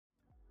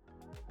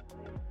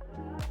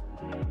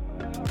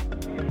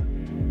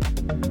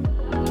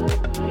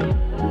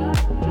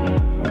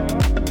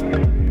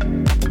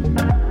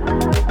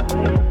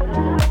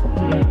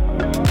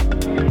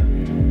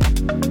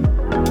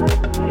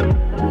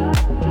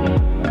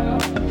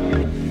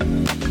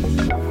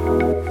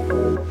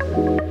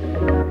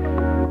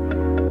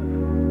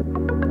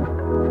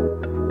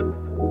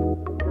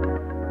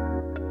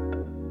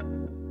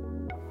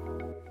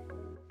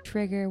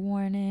Trigger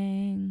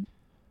warning.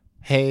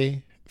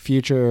 Hey,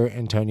 future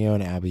Antonio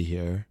and Abbie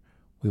here.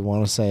 We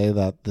want to say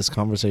that this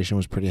conversation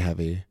was pretty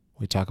heavy.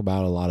 We talk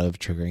about a lot of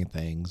triggering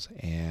things,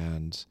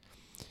 and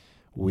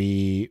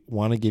we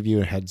want to give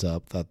you a heads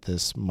up that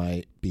this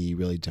might be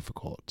really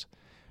difficult.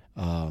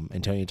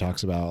 Antonio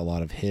talks about a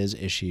lot of his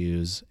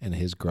issues and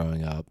his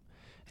growing up,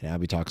 and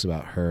Abbie talks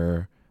about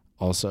her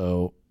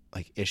also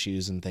like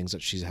issues and things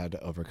that she's had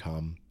to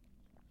overcome.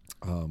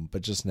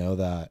 But just know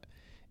that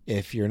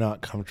if you're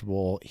not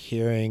comfortable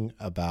hearing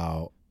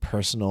about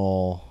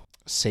personal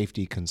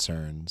safety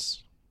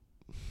concerns,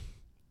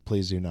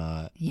 please do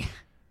not. Yeah.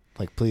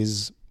 Like,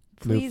 please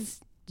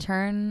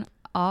turn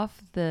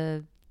off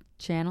the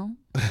channel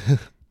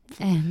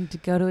and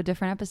go to a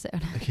different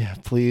episode. Yeah,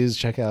 please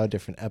check out a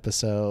different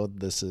episode.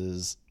 This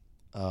is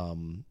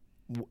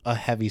a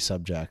heavy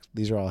subject.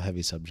 These are all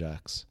heavy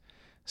subjects.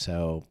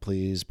 So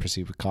please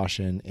proceed with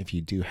caution. If you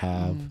do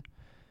have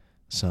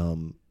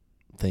some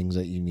things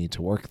that you need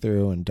to work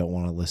through and don't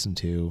want to listen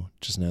to,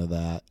 just know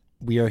that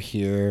we are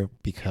here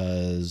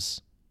because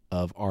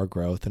of our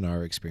growth and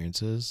our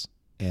experiences,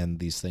 and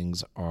these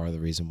things are the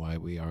reason why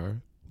we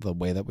are the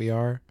way that we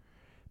are,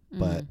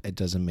 but it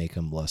doesn't make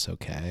them less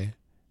okay.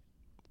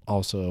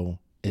 Also,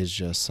 is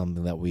just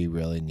something that we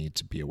really need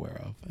to be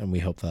aware of, and we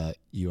hope that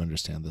you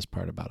understand this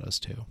part about us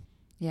too.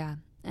 Yeah,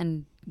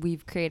 and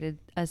we've created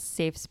a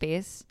safe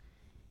space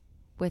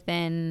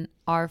within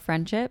our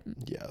friendship.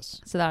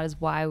 Yes. So that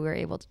is why we're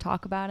able to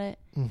talk about it.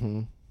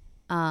 Mm-hmm.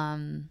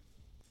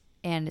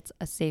 And it's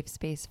a safe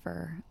space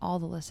for all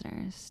the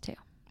listeners too.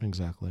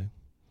 Exactly.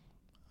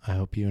 I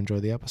hope you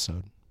enjoy the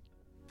episode.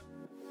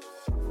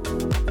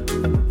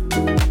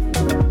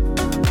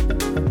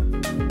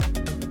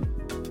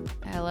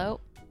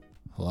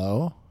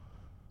 Hello?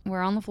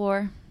 We're on the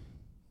floor.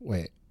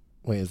 Wait,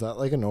 is that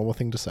like a normal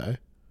thing to say?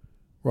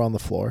 We're on the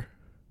floor.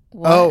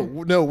 What?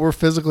 Oh, no, we're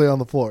physically on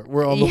the floor.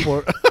 We're on the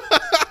floor.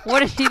 What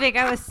did you think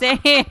I was saying?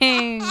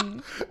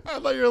 I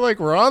thought you were like,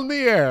 we're on the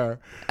air.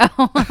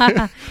 Oh.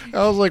 I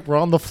was like, we're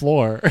on the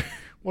floor.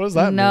 What does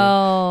that mean?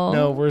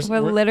 No, we're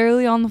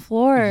literally on the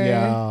floor.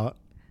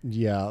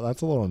 Yeah,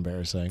 that's a little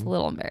embarrassing. It's a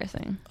little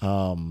embarrassing.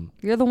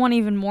 You're the one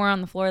even more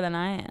on the floor than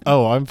I am.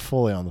 Oh, I'm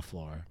fully on the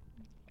floor.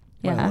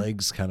 Yeah. My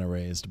legs kind of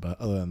raised,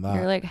 but other than that.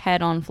 You're like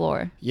head on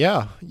floor.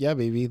 Yeah,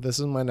 baby. This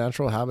is my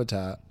natural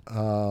habitat.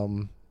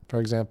 For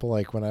example,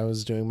 like when I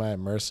was doing my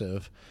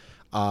immersive,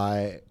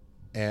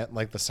 at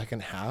like the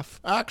second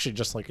half, actually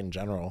just like in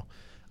general,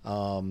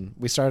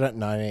 we started at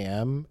 9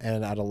 a.m.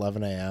 and at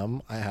 11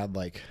 a.m. I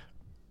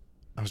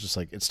was just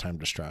like, it's time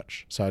to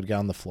stretch. So I'd get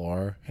on the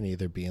floor and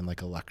either be in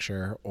like a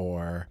lecture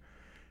or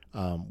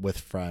with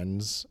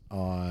friends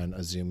on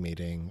a Zoom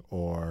meeting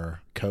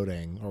or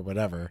coding or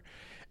whatever.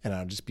 And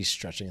I'd just be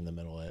stretching in the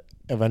middle of it.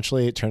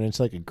 Eventually it turned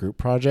into like a group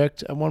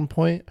project at one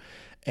point,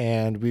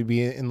 and we'd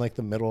be in like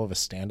the middle of a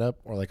stand-up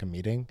or like a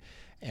meeting,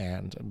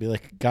 and I'd be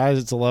like, guys,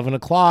 it's 11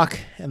 o'clock.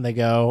 And they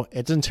go,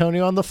 it's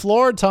Antonio on the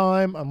floor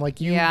time. I'm like,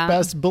 you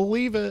best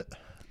believe it.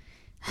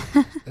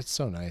 It's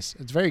so nice.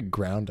 It's very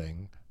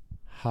grounding.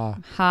 Ha.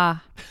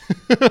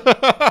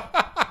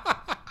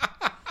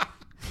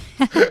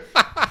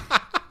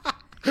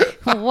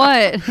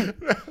 What?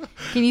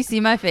 Can you see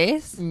my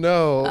face?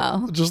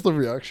 No. Just the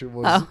reaction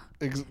was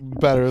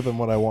better than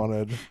what I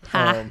wanted.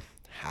 Ha.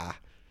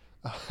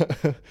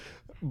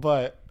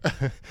 But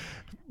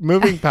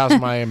moving past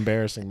my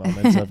embarrassing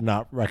moments of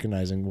not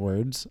recognizing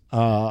words,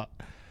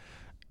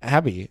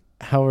 Abbie,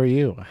 how are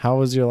you? How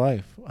was your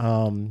life?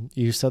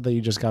 You said that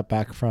you just got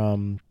back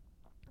from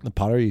the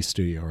pottery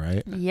studio,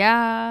 right?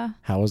 Yeah.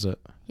 How was it?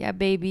 Yeah,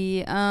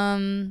 baby.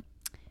 It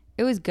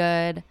was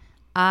good.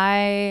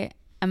 I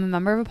am a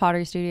member of a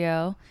pottery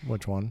studio.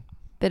 Which one?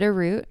 Bitter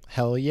Root.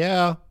 Hell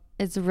yeah.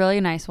 It's a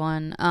really nice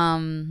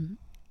one.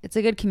 It's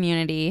a good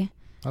community.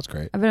 That's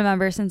great. I've been a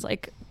member since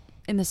like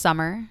in the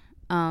summer.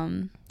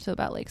 So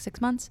about like 6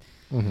 months.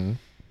 Mm-hmm.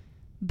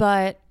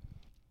 But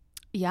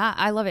yeah,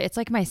 I love it. It's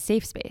like my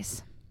safe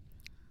space.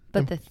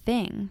 But the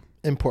thing.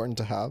 Important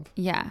to have.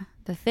 Yeah.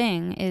 The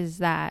thing is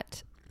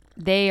that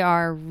they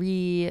are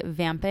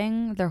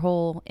revamping their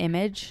whole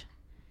image.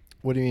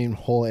 What do you mean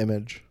whole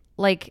image?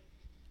 Like,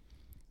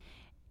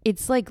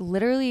 it's like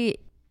literally,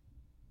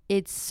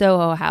 it's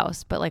Soho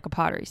House, but like a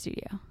pottery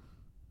studio.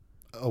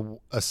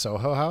 A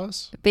Soho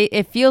House?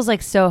 It feels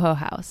like Soho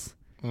House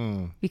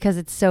because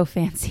it's so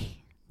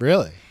fancy.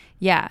 Really?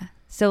 Yeah.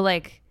 So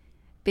like,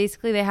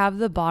 basically they have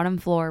the bottom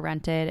floor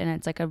rented, and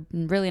it's like a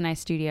really nice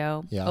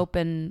studio. Yeah.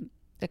 Open,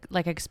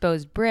 like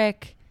exposed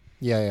brick.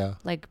 Yeah.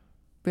 Like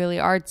really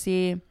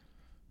artsy,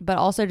 but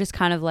also just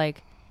kind of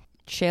like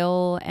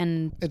chill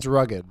and it's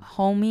rugged.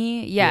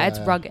 Homey. Yeah, it's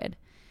rugged.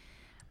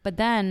 But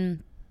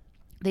then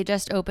they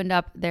just opened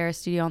up their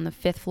studio on the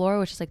 5th floor,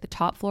 which is like the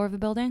top floor of the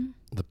building.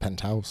 The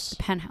penthouse.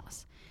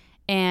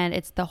 And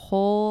it's the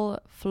whole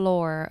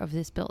floor of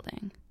this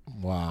building.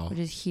 Wow. Which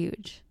is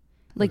huge.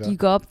 Like you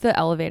go up the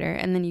elevator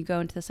and then you go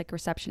into this like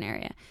reception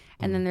area.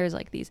 And then there's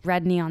like these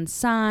red neon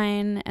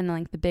sign and then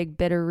like the big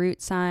Bitter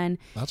Root sign.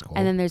 That's cool.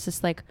 And then there's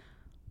this like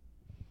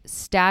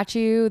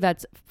statue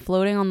that's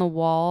floating on the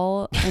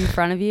wall in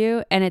front of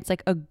you, and it's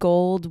like a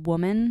gold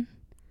woman.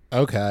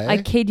 Okay.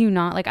 I kid you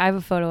not. Like, I have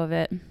a photo of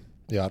it.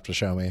 You'll have to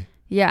show me.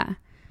 Yeah.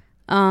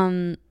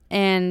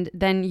 And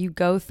then you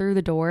go through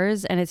the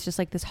doors, and it's just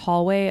like this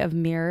hallway of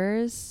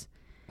mirrors.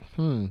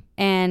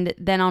 And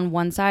then on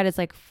one side, it's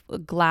like a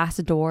glass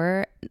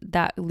door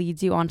that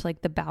leads you onto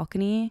like the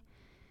balcony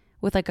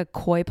with like a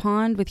koi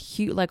pond with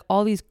huge, like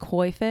all these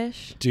koi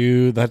fish.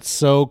 Dude, that's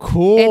so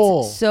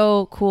cool. It's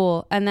so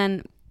cool. And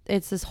then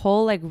it's this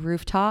whole like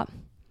rooftop.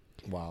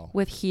 Wow.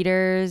 With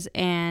heaters,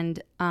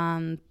 and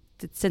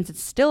since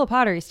it's still a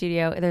pottery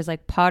studio, there's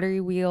like pottery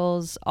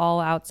wheels all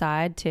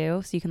outside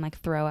too, so you can like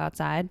throw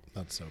outside.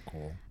 That's so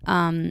cool.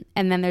 And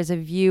then there's a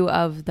view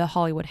of the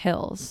Hollywood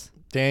Hills.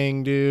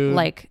 Dang, dude.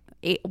 Like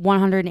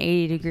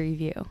 180 degree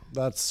view.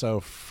 That's so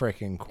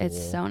freaking cool.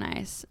 It's so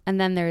nice. And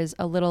then there's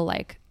a little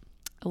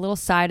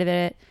side of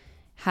it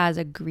has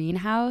a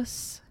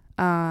greenhouse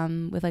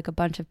with like a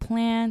bunch of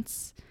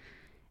plants.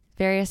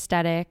 Very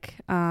aesthetic.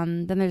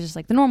 Then there's just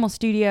like the normal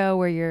studio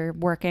where you're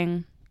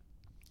working.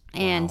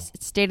 And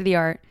it's state of the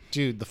art.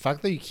 Dude, the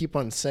fact that you keep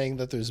on saying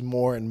that there's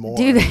more and more.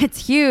 Dude,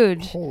 it's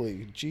huge.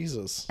 Holy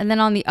Jesus. And then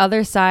on the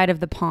other side of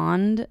the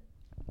pond,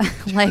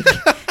 like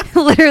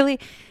literally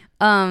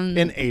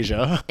in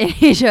Asia. In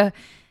Asia,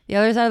 the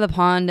other side of the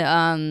pond,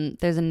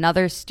 there's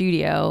another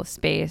studio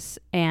space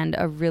and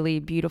a really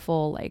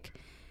beautiful like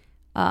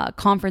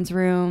conference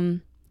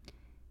room.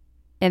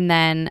 And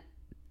then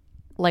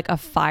like a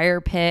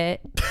fire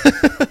pit.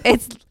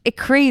 It's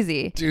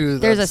crazy. Dude,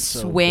 there's a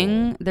so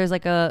swing. Cool. There's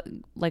like a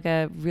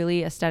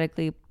really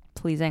aesthetically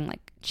pleasing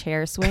like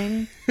chair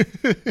swing.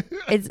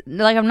 It's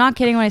like, I'm not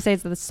kidding when I say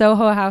it's the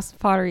Soho House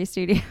Pottery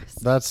Studios.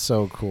 That's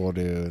so cool,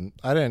 dude.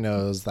 I didn't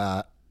know it was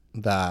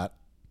that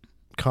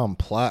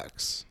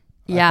complex.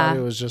 Yeah. I thought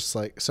it was just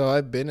like, so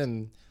I've been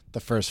in the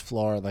first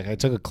floor, like I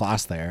took a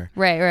class there.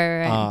 Right.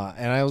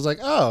 And I was like,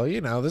 oh,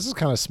 this is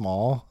kind of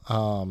small.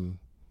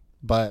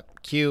 But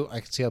cute. I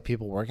can see how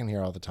people working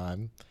here all the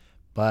time,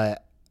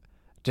 but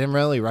didn't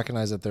really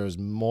recognize that there was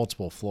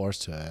multiple floors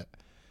to it.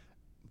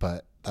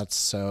 But that's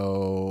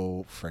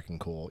so freaking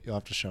cool. You'll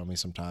have to show me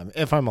sometime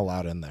if I'm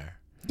allowed in there.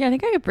 Yeah, I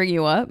think I could bring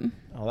you up.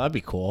 Oh, that'd be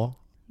cool.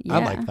 Yeah.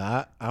 I like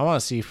that. I want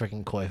to see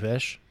freaking koi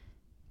fish.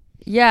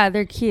 Yeah,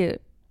 they're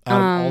cute.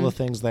 All the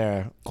things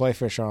there, koi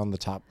fish are on the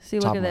top. See,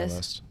 top look of at my this.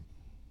 list.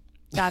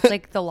 That's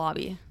like the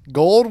lobby.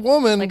 Gold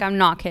woman. Like, I'm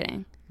not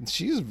kidding.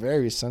 She's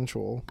very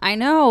sensual. I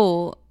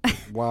know.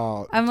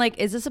 Wow. I'm like,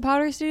 is this a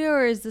pottery studio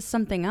or is this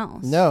something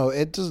else? No,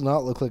 it does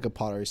not look like a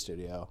pottery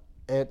studio.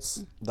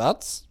 That's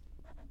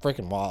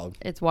freaking wild.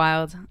 It's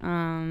wild.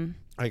 I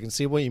can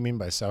see what you mean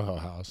by Soho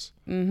House.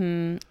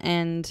 Mm-hmm.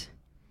 And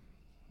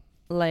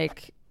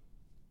like,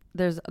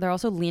 they're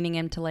also leaning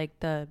into like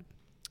the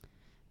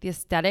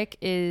aesthetic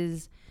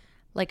is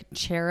like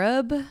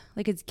cherub.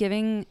 Like it's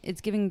giving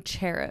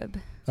cherub.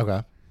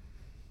 Okay.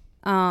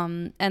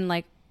 And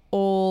like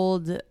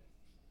old,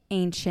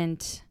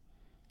 ancient,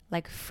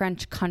 like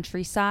French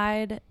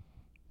countryside.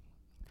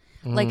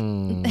 Like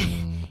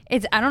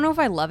it's, I don't know if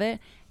I love it.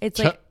 It's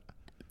like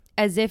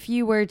as if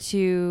you were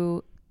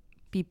to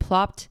be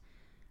plopped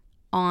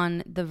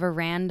on the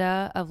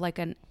veranda of like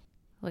a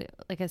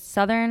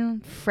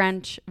southern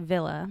French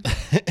villa.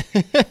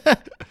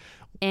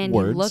 And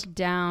words. You look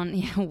down,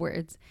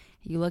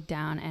 you look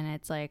down and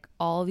it's like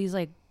all these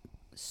like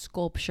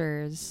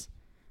sculptures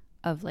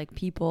of like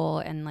people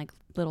and like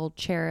little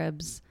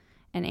cherubs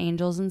and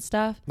angels and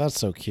stuff. That's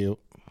so cute.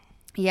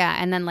 Yeah,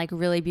 and then like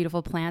really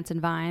beautiful plants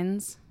and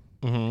vines.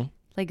 Mm-hmm.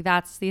 Like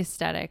that's the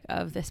aesthetic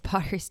of this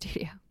pottery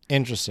studio.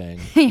 Interesting.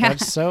 Yeah.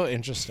 That's so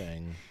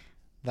interesting.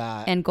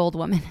 And gold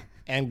women.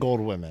 And gold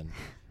women.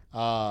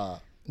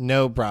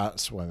 No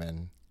brass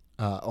women.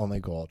 Only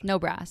gold. No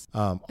brass.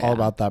 All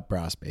about that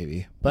brass,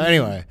 baby. But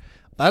anyway,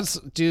 that's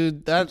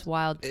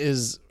wild.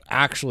 Is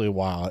actually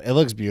wild. It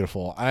looks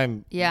beautiful.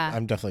 I'm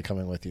definitely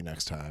coming with you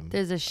next time.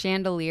 There's a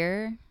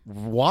chandelier.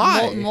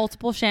 Why?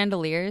 Multiple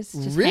chandeliers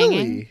just really?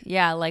 Hanging.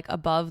 Yeah, like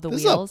above the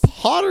this wheels. Is a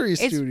pottery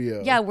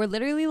studio. Yeah, we're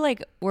literally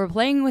like, we're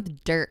playing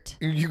with dirt.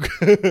 You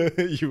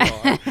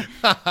are.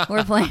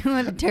 We're playing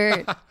with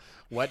dirt.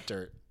 Wet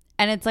dirt.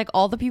 And it's like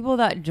all the people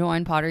that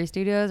join pottery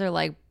studios are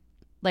like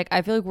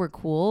I feel like we're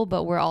cool,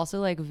 but we're also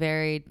like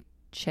very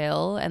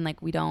chill and like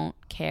we don't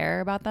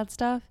care about that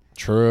stuff.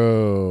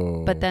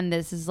 True. But then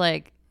this is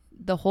like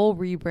the whole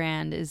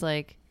rebrand is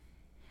like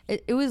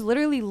it was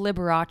literally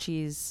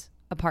Liberace's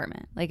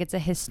apartment. Like it's a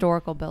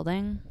historical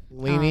building.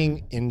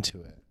 Leaning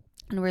into it.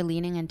 And we're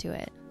leaning into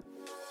it.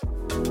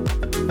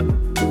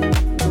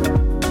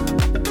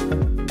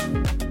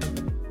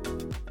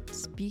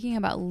 Speaking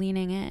about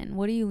leaning in,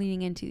 what are you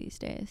leaning into these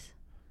days?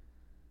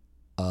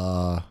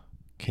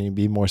 Can you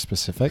be more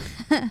specific?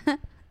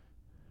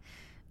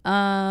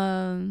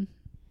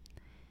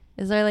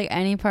 Is there like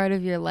any part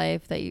of your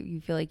life that you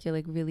feel like you're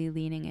like really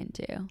leaning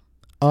into?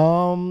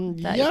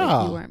 That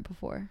yeah. you weren't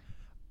before.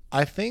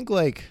 I think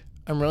like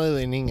I'm really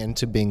leaning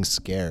into being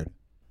scared.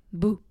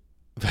 Boo.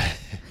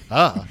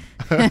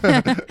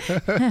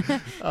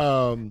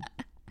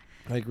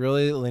 Like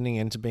really leaning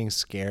into being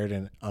scared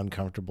in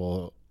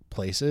uncomfortable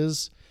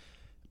places,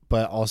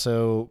 but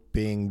also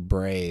being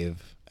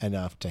brave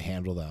enough to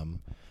handle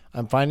them.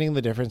 I'm finding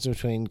the difference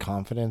between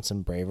confidence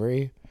and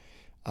bravery.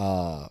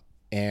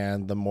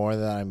 And the more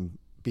that I'm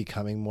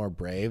becoming more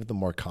brave, the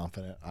more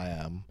confident I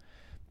am.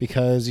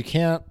 Because you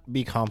can't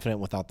be confident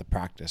without the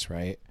practice,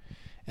 right?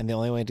 And the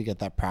only way to get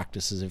that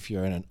practice is if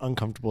you're in an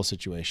uncomfortable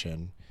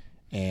situation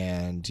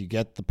and you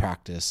get the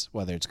practice,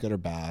 whether it's good or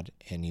bad,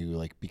 and you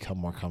like become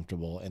more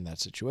comfortable in that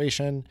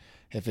situation.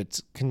 If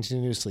it's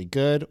continuously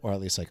good, or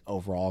at least like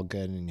overall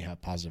good, and you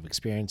have positive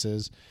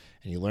experiences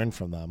and you learn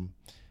from them,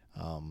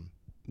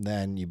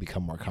 then you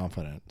become more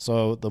confident.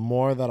 So the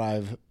more that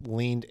I've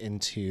leaned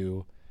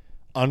into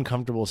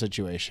uncomfortable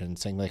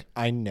situations, saying like,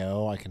 I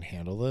know I can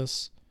handle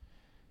this,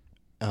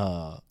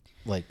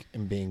 like,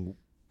 and being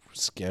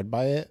scared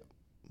by it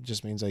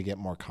just means I get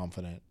more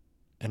confident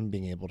and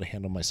being able to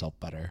handle myself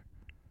better.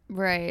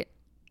 Right.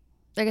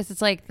 I guess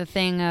it's like the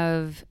thing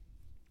of,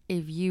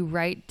 if you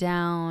write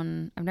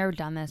down, I've never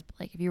done this, but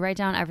like if you write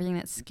down everything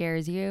that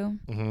scares you,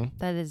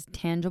 that is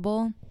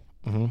tangible,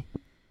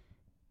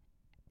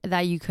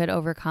 that you could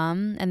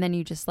overcome, and then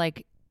you just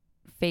like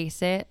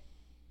face it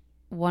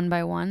one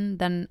by one,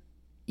 then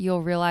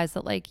you'll realize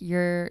that like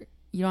you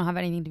don't have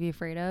anything to be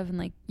afraid of, and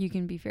like you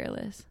can be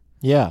fearless.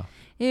 Yeah.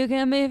 You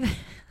can be.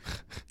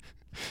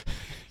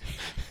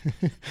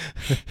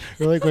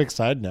 Really quick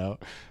side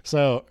note.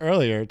 So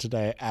earlier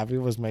today, Abbie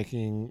was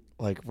making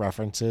like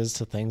references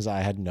to things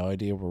I had no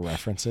idea were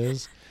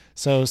references.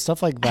 So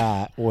stuff like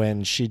that,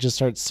 when she just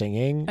starts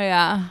singing,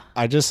 Yeah.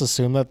 I just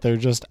assume that they're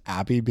just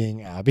Abbie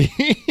being Abbie.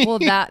 Well,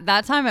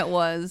 that time it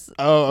was.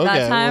 Oh, okay.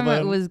 That time well,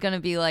 it was going to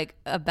be like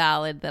a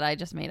ballad that I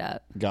just made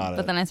up. Got it.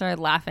 But then I started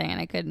laughing and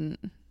I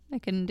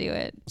couldn't do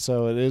it.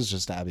 So it is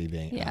just Abbie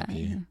being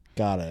Abbie.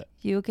 Got it.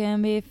 You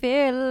can be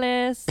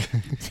fearless.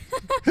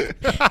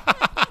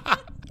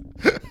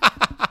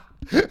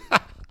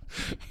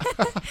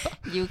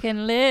 You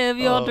can live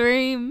your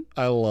dream.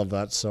 I love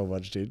that so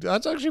much, dude.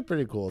 That's actually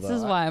pretty cool, though. This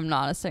is why I'm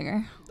not a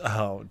singer.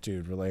 Oh,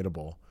 dude,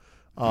 relatable.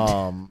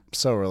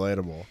 So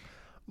relatable.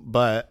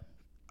 But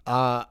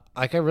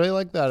like I really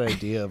like that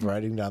idea of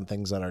writing down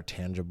things that are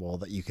tangible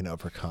that you can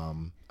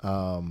overcome.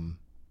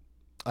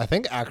 I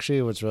think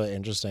actually what's really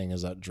interesting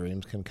is that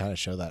dreams can kind of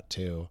show that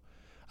too.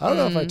 I don't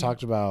know if I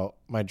talked about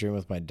my dream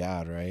with my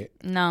dad, right?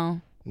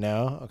 No.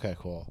 No? Okay,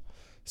 cool.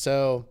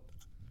 So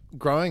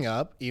growing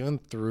up, even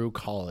through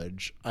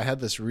college, I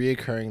had this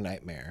reoccurring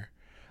nightmare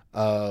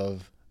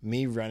of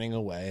me running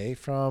away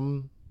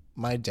from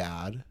my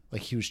dad.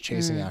 Like he was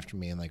chasing after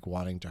me and like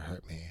wanting to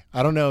hurt me.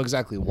 I don't know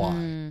exactly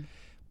why,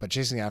 but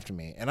chasing after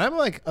me. And I'm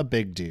like a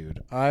big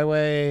dude. I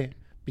weigh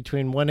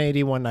between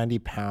 180, 190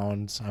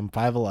 pounds. I'm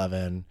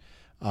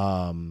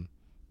 5'11".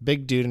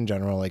 Big dude in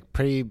general, like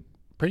pretty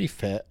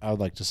fit, I would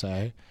like to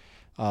say.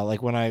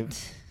 Like when I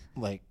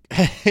like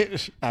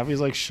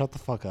Abbie's like, shut the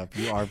fuck up.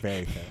 You are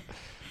very fit.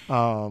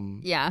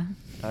 Yeah.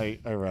 I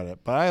read it,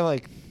 but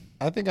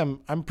I think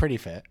I'm pretty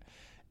fit,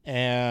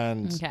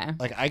 and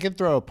like I could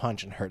throw a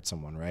punch and hurt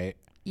someone, right?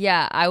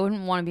 Yeah, I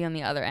wouldn't want to be on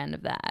the other end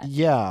of that.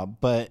 Yeah,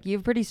 but you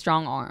have pretty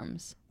strong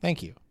arms.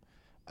 Thank you.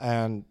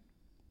 And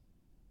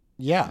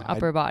yeah,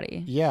 upper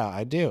body. Yeah,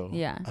 I do.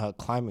 Yeah,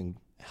 climbing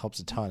helps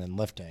a ton, and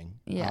lifting.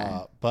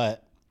 Yeah,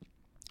 but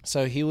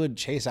so he would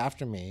chase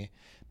after me,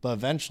 but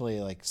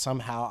eventually, like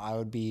somehow I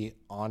would be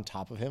on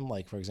top of him.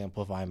 Like for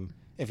example,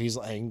 if he's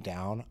laying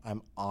down,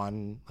 I'm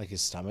on like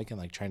his stomach and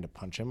like trying to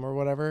punch him or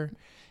whatever,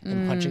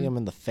 and punching him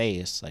in the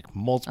face like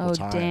multiple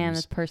times. Oh damn,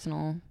 that's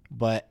personal.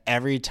 But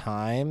every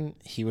time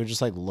he would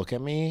just like look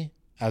at me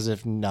as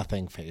if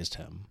nothing fazed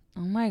him.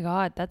 Oh my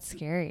God, that's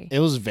scary. It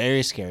was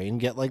very scary, and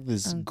get like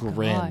this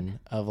grin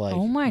of like,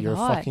 oh my you're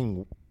God.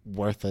 Fucking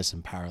worthless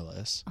and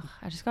powerless. Ugh,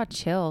 I just got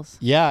chills.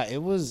 Yeah,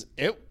 it was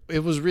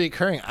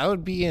reoccurring. I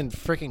would be in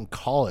freaking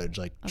college,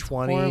 like that's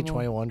 20, horrible.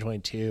 21,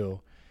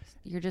 22.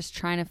 You're just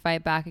trying to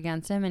fight back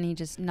against him, and he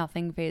just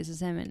nothing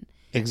phases him, and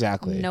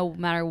exactly no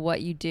matter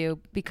what you do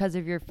because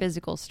of your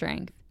physical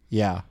strength.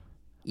 Yeah.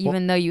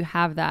 Even though you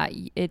have that,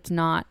 it's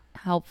not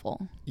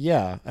helpful.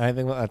 Yeah, and I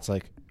think that's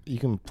like you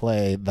can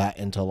play that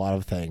into a lot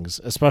of things,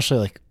 especially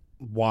like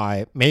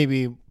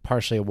maybe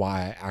partially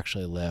why I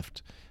actually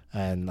lift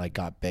and like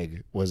got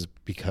big was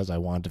because I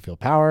wanted to feel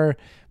power,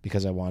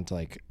 because I wanted to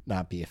like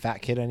not be a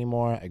fat kid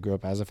anymore. I grew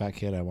up as a fat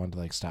kid. I wanted to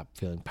like stop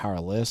feeling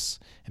powerless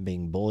and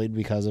being bullied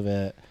because of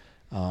it.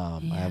 I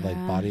have like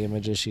body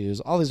image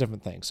issues, all these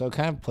different things. So it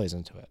kind of plays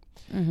into it.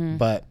 Mm-hmm.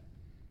 But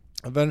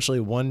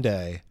eventually one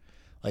day,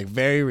 like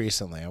very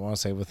recently, I want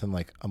to say within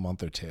like a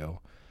month or two,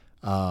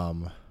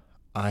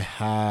 I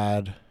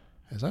had,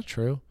 is that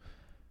true?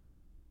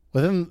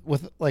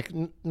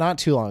 Not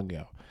too long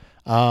ago,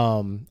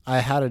 I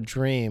had a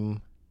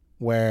dream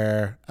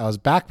where I was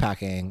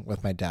backpacking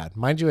with my dad.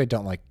 Mind you, I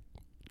don't like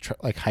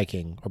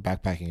hiking or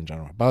backpacking in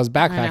general, but I was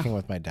backpacking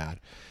with my dad.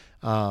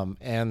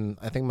 And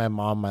I think my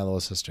mom, my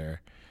little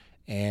sister,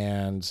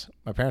 and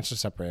my parents are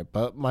separate,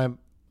 but my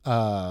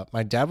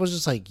dad was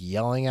just like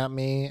yelling at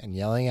me and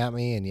yelling at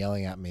me and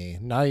yelling at me,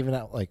 not even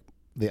at like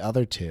the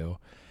other two.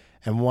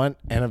 And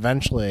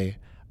eventually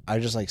I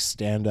just like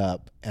stand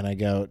up and I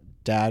go,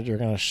 Dad, you're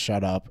going to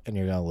shut up and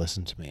you're going to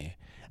listen to me.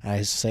 And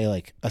I say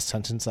like a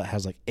sentence that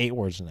has like 8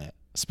 words in it.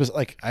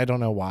 Like, I don't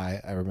know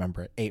why I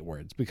remember it, 8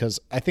 words, because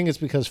I think it's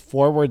because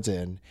 4 words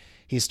in,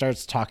 he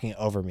starts talking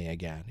over me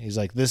again. He's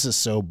like, this is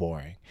so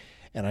boring.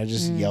 And I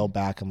just yell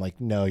back. I'm like,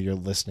 no, you're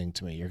listening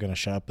to me. You're going to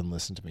shut up and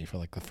listen to me for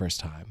like the first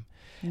time.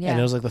 Yeah. And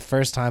it was like the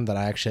first time that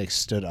I actually like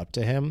stood up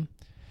to him.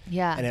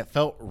 Yeah. And it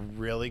felt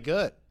really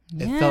good.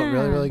 It felt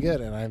really, really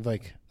good. And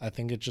I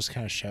think it just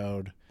kind of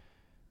showed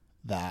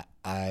that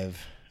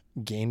I've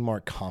gained more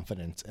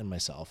confidence in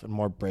myself and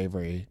more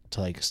bravery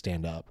to like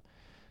stand up.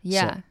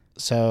 Yeah.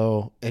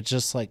 So it's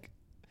just like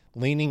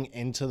leaning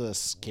into the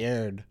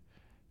scared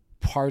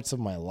parts of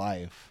my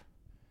life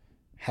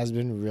has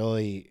been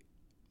really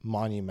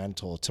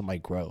monumental to my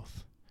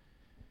growth.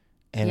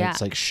 And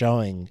it's like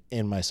showing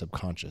in my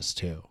subconscious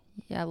too.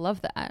 Yeah, I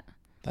love that.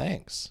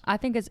 Thanks. I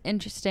think it's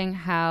interesting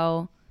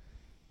how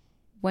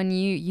when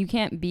you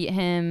can't beat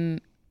him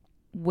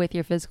with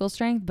your physical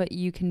strength, but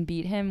you can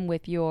beat him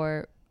with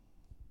your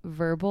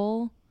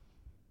verbal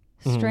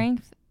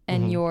strength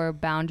and your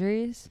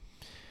boundaries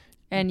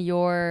and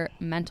your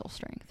mental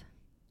strength.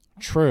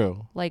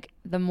 True. Like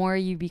the more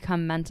you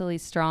become mentally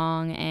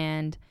strong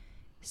and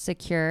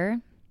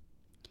secure,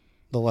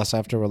 the less I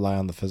have to rely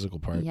on the physical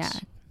parts. Yeah.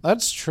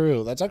 That's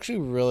true. That's actually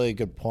a really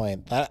good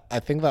point. That I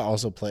think that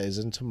also plays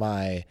into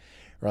my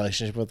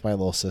relationship with my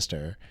little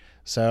sister.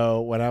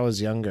 So when I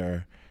was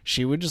younger,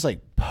 she would just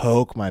like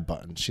poke my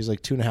buttons. She's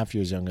like 2.5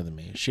 years younger than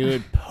me. She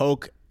would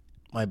poke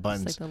my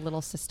buttons. It's like a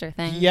little sister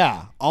thing.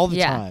 Yeah, all the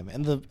time.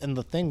 And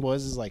the thing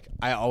was is like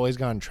I always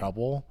got in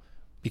trouble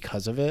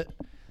because of it.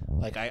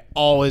 Like I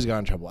always got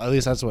in trouble. At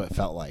least that's what it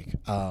felt like.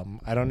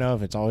 I don't know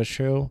if it's always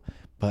true,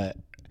 but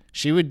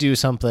she would do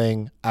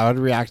something, I would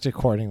react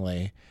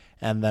accordingly,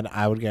 and then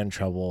I would get in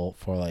trouble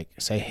for like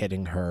say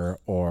hitting her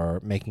or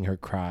making her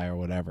cry or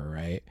whatever,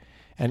 right?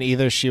 And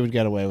either she would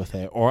get away with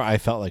it, or I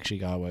felt like she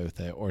got away with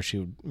it, or she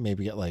would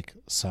maybe get like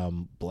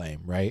some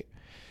blame, right?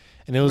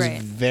 And it was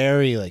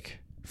very like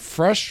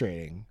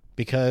frustrating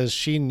because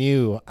she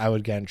knew I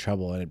would get in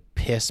trouble and it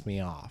pissed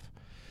me off.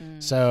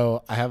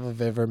 So I have a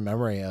vivid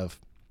memory of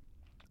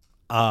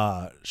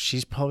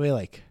she's probably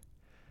like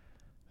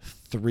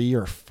 3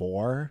 or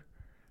 4.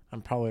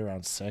 I'm probably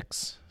around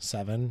 6,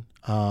 7.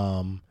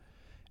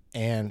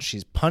 And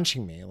she's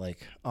punching me like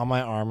on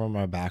my arm or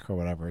my back or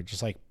whatever,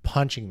 just like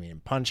punching me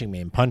and punching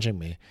me and punching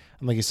me.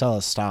 I'm like,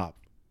 Isella, stop.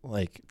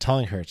 Like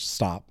telling her to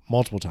stop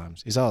multiple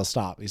times. Isella,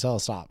 stop. Isella,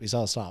 stop.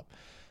 Isella, stop.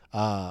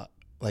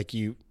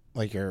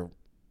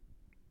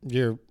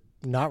 You're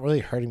not really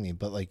hurting me,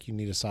 but like you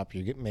need to stop.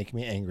 You're making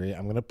me angry.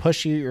 I'm going to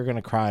push you. You're going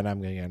to cry and I'm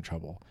going to get in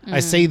trouble.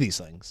 I say these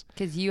things.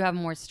 Because you have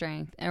more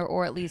strength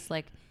or at least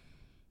like,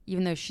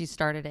 even though she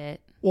started it.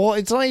 Well,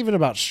 it's not even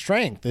about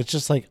strength. It's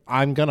just like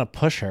I'm gonna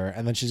push her,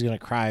 and then she's gonna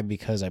cry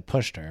because I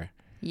pushed her.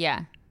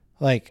 Yeah.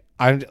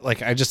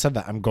 I just said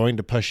that I'm going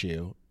to push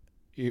you.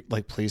 You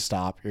like, please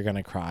stop. You're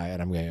gonna cry,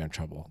 and I'm gonna get in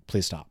trouble.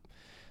 Please stop.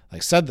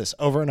 Like said this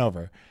over and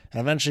over,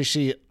 and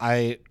eventually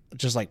I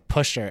just like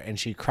pushed her, and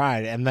she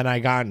cried, and then I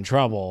got in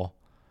trouble.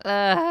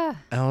 And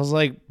I was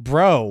like,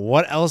 bro,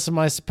 what else am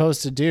I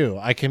supposed to do?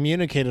 I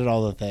communicated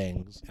all the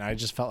things, and I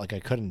just felt like I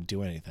couldn't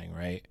do anything,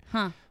 right?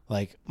 Huh.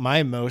 Like my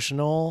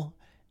emotional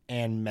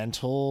and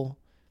mental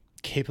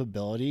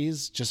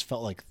capabilities just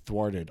felt like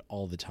thwarted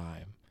all the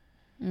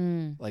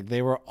time. Like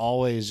they were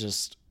always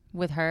just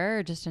with her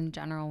or just in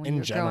general when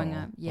you were growing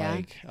up. Yeah.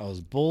 Like I was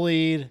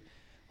bullied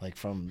like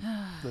from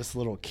this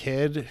little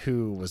kid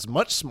who was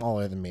much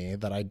smaller than me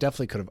that I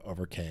definitely could have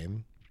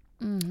overcame.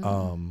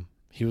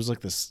 He was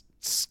like this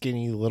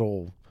skinny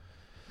little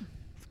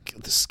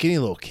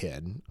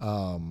kid,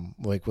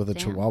 like with a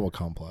Chihuahua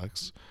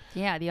complex.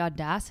 Yeah, the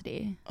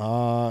audacity.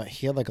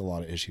 He had like a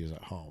lot of issues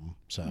at home,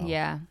 so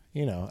yeah,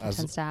 you know, it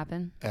tends to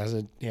happen.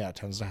 It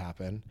tends to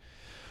happen.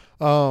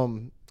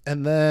 And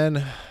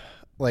then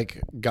like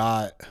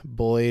got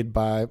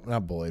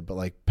not bullied, but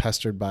like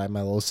pestered by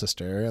my little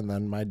sister, and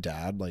then my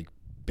dad, like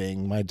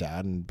being my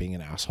dad and being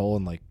an asshole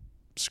and like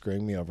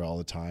screwing me over all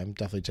the time.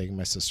 Definitely taking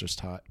my sister's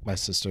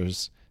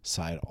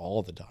side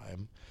all the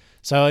time.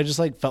 So I just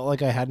like felt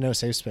like I had no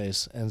safe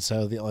space, and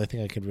so the only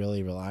thing I could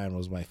really rely on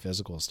was my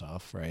physical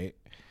stuff, right?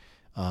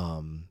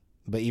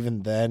 But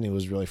even then, it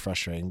was really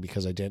frustrating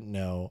because I didn't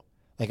know,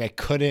 like I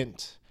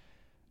couldn't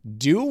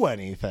do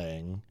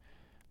anything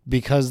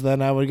because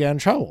then I would get in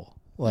trouble.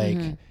 Like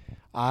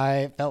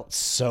I felt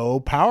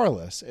so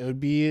powerless. It would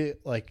be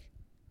like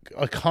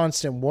a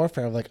constant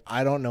warfare of like,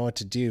 I don't know what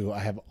to do. I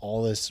have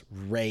all this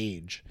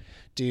rage.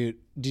 Dude,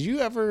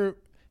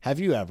 have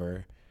you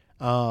ever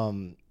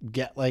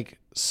get like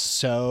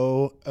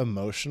so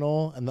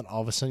emotional and then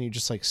all of a sudden you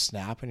just like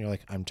snap and you're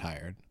like, I'm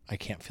tired. I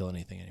can't feel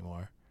anything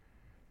anymore.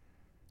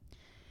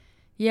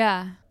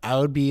 Yeah. I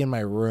would be in my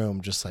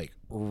room just like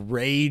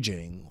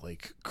raging,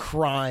 like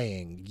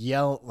crying,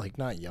 like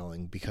not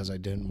yelling because I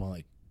didn't want to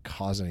like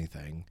cause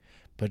anything,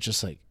 but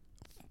just like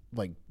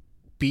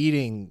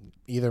beating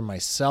either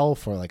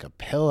myself or like a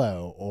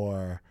pillow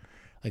or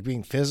like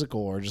being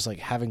physical or just like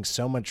having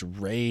so much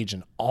rage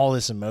and all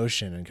this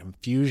emotion and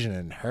confusion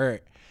and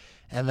hurt.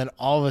 And then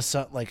all of a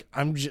sudden, like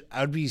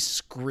I would be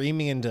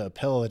screaming into a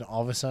pillow, and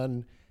all of a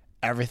sudden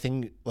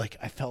everything, like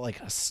I felt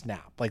like a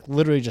snap, like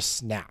literally just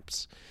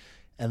snaps.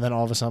 And then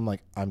all of a sudden,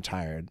 like, I'm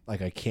tired.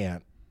 Like I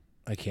can't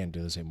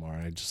do this anymore.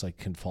 I just like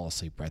can fall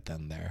asleep right then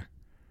and there.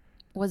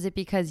 Was it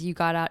because you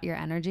got out your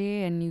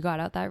energy and you got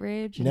out that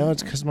rage? No,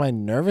 it's because my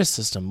nervous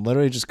system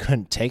literally just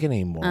couldn't take it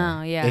anymore.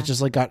 Oh, yeah. It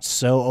just like got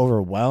so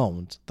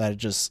overwhelmed that it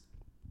just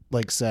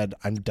like said,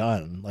 I'm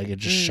done. Like it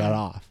just shut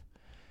off.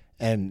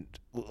 And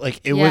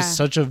like it was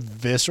such a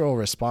visceral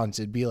response.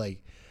 It'd be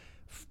like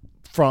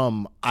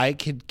from I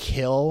could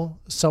kill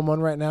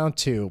someone right now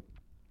to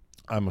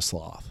I'm a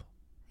sloth.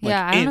 Like,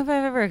 I don't know if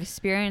I've ever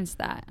experienced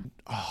that.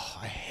 Oh,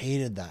 I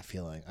hated that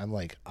feeling. I'm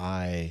like,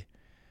 I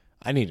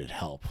needed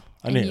help.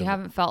 And you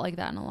haven't felt like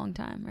that in a long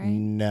time, right?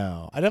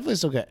 No. I definitely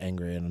still get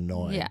angry and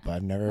annoyed, but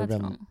I've never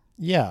been. Normal.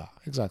 Yeah,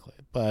 exactly.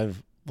 But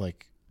I've,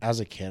 like,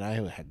 as a kid,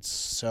 I had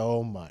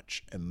so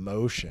much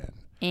emotion.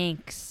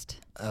 Angst.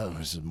 Oh, it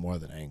was more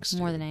than angst.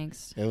 More than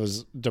angst. It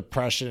was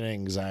depression,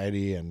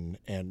 anxiety, and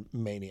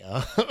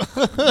mania.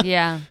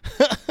 Yeah.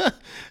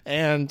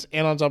 And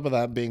on top of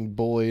that, being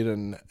bullied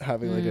and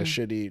having like a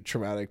shitty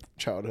traumatic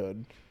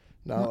childhood.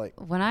 Not like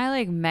when I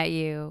like met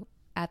you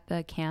at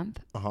the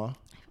camp, I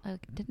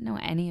didn't know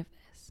any of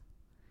this.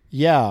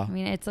 Yeah. I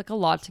mean, it's like a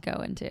lot to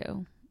go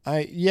into.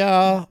 Or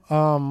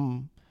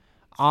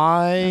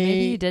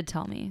maybe you did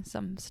tell me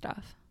some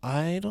stuff.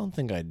 I don't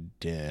think I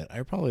did.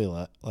 I probably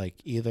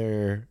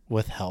either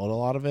withheld a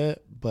lot of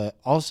it, but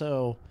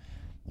also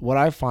what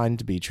I find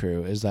to be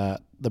true is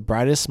that the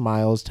brightest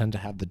smiles tend to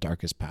have the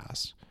darkest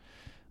past.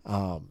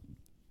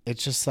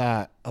 It's just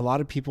that a lot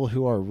of people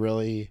who are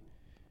really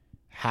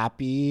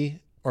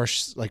happy or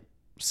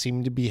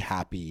seem to be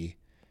happy,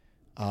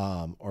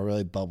 or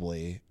really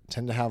bubbly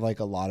tend to have like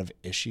a lot of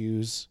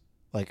issues,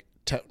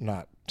 tend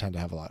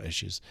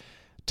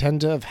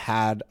to have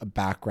had a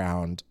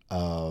background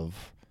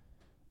of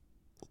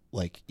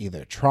like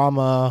either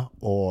trauma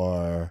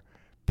or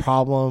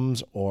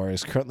problems or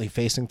is currently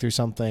facing through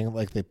something.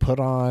 Like they put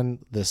on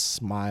this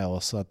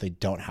smile so that they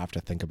don't have to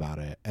think about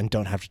it and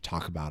don't have to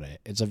talk about it.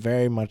 It's a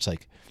very much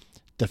like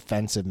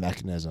defensive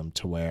mechanism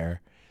to where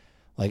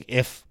like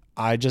if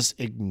I just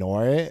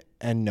ignore it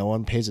and no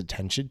one pays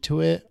attention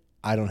to it,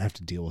 I don't have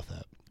to deal with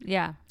it.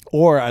 Yeah.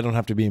 Or I don't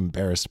have to be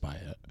embarrassed by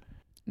it.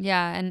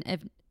 Yeah. And if,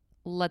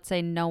 let's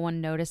say, no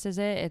one notices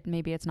it,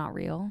 maybe it's not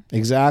real.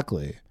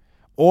 Exactly.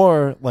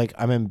 Or like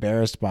I'm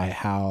embarrassed by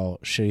how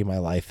shitty my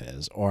life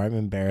is, or I'm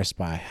embarrassed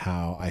by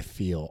how I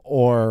feel,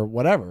 or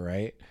whatever,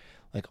 right?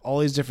 Like all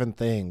these different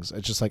things.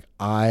 It's just like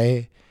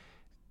I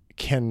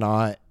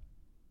cannot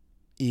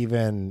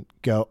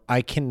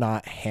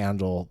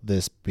handle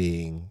this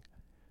being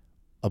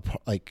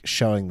like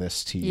showing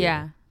this to you.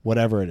 Yeah.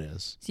 Whatever it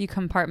is. So you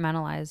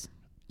compartmentalize.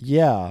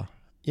 Yeah.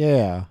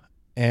 Yeah.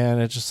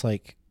 And it's just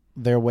like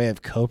their way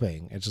of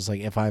coping. It's just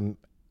like if I'm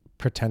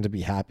pretend to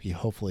be happy,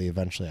 hopefully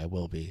eventually I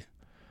will be.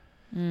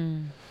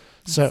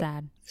 So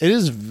sad. It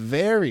is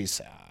very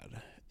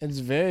sad. It's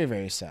very,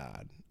 very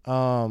sad.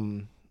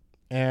 And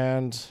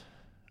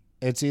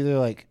it's either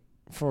like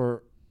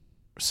for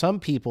some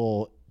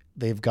people,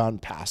 they've gone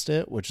past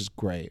it, which is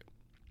great.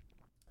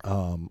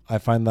 I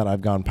find that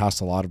I've gone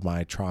past a lot of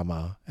my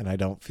trauma and I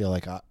don't feel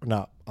like,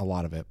 not a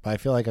lot of it, but I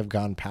feel like I've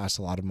gone past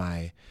a lot of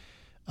my,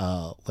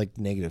 like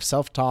negative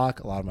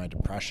self-talk, a lot of my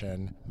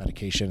depression.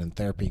 Medication and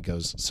therapy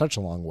goes such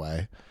a long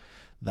way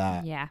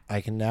that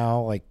I can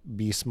now like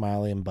be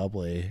smiley and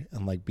bubbly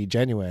and like be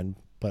genuine,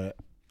 but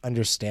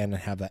understand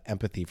and have that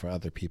empathy for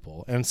other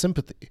people and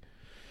sympathy.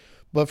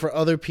 But for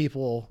other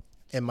people,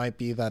 it might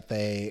be that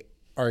they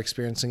are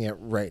experiencing it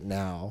right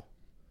now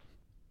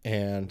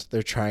and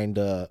they're trying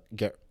to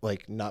get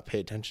like not pay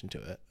attention to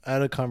it. I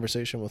had a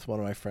conversation with one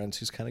of my friends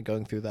who's kind of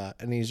going through that,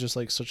 and he's just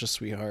like such a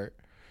sweetheart,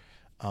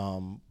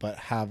 but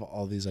have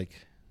all these like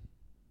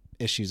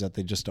issues that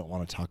they just don't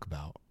want to talk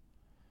about.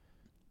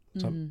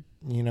 So,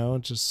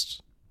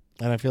 just,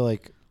 and I feel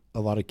like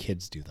a lot of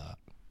kids do that.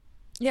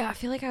 Yeah, I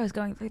feel like I was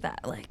going through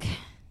that like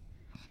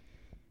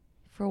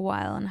for a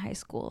while in high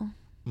school,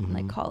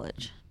 like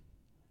college,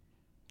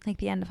 like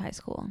the end of high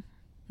school,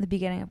 the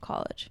beginning of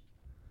college.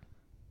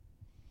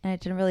 And it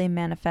didn't really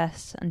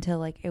manifest until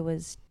like it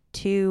was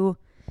too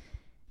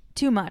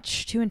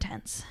much, too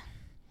intense.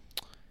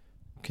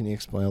 Can you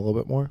explain a little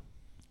bit more?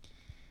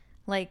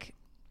 Like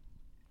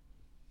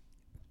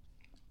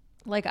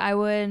I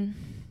would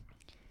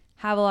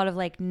have a lot of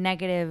like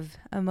negative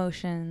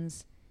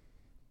emotions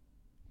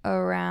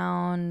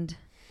around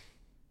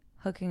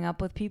hooking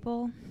up with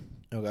people.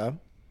 Okay.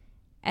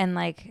 And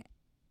like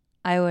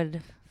I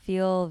would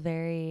feel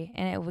and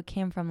it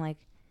came from like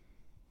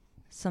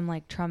some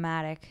like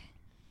traumatic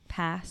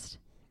past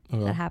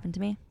that happened to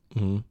me.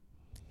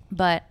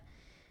 But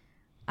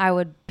I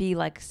would be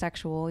like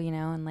sexual,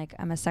 and like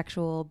I'm a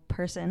sexual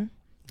person.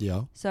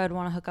 Yeah. So I'd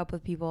want to hook up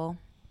with people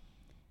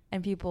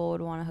and people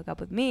would want to hook up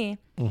with me.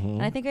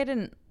 And I think I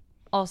didn't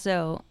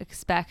also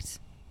expect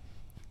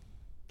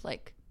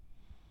like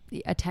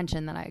the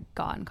attention that I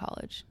got in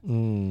college.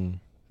 Mm.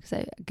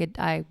 Because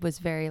I was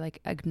very like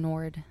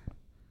ignored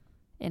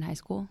in high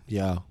school.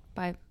 Yeah.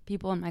 By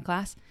people in my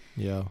class.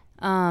 Yeah.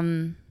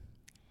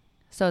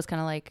 So it's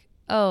kind of like,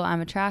 oh, I'm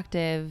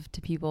attractive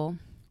to people.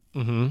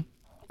 Mm-hmm.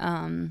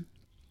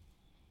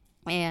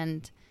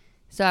 And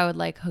so I would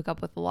like hook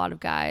up with a lot of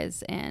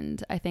guys,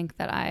 and I think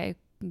that I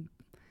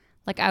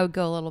would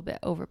go a little bit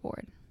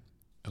overboard.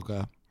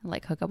 Okay.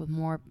 Like hook up with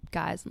more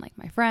guys than like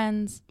my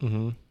friends.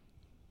 Mm-hmm.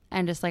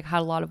 And just like had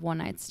a lot of one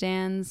night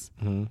stands.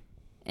 Mm-hmm.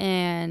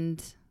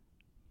 And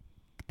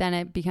then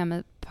it became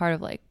a part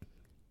of like,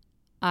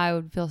 I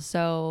would feel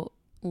so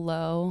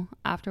low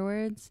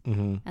afterwards.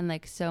 Mm-hmm. And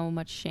like so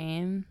much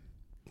shame.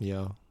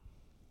 Yeah.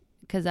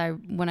 Because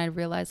when I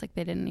realized like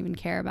they didn't even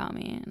care about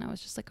me, and I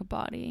was just like a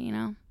body, you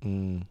know?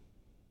 Mm.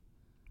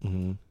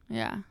 Mm-hmm.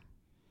 Yeah.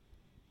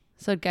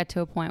 So it'd get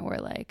to a point where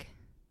like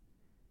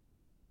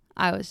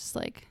I was just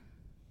like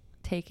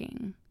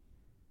taking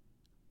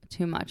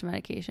too much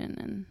medication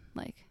and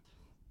like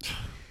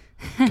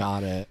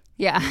Got it.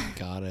 Yeah.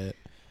 Got it.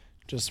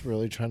 Just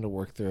really trying to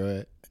work through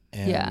it.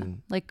 And yeah.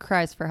 Like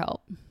cries for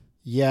help.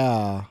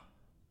 Yeah.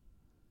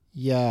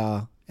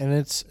 Yeah. And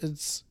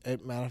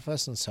it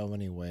manifests in so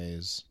many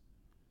ways.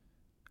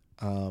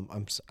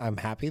 I'm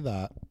happy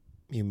that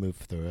you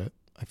moved through it.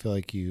 I feel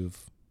like you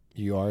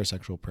are a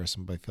sexual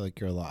person, but I feel like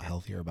you're a lot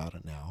healthier about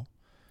it now.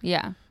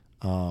 Yeah.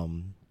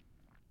 And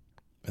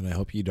I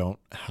hope you don't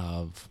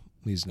have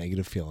these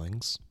negative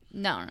feelings.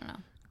 No.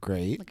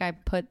 Great. Like I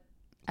put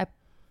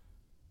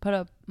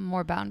up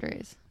more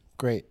boundaries.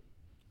 Great.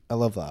 I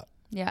love that.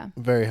 Yeah.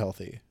 Very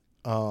healthy.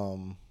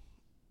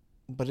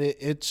 But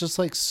it's just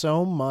like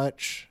so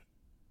much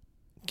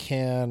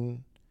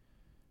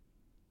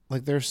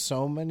like there's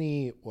so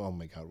many, oh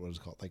my God, what is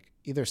it called? Like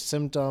either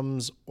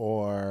symptoms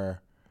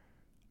or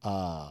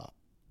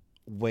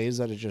ways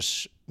that it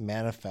just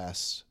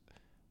manifests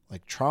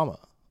like trauma.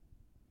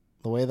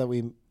 The way that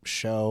we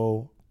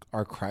show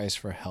our cries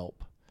for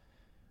help.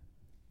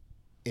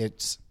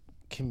 It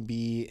can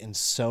be in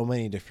so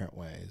many different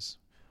ways.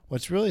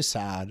 What's really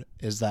sad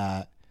is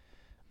that,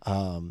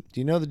 do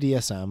you know the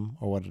DSM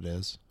or what it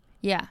is?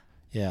 Yeah.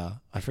 Yeah.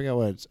 I forget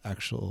what it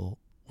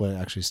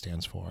actually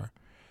stands for,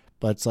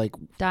 but it's like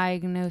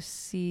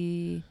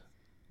diagnoses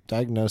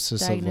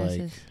of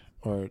like,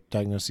 or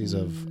diagnoses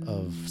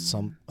of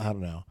some, I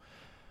don't know.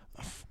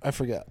 I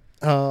forget.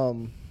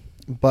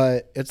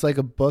 But it's like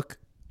a book.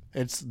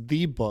 It's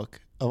the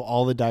book of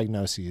all the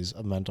diagnoses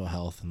of mental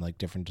health and like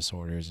different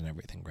disorders and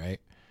everything.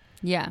 Right.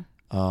 Yeah.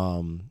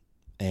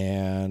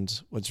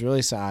 And what's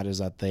really sad is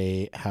that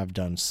they have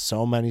done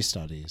so many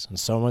studies and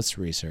so much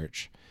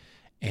research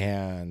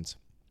and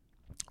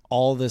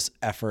all this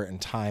effort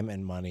and time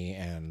and money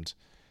and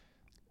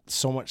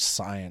so much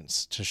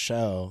science to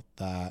show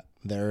that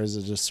there is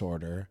a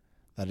disorder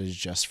that is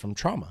just from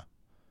trauma.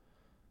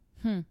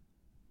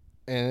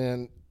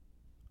 And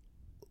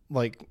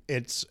like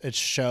it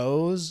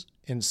shows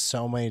in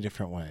so many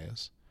different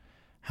ways.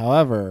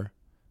 However,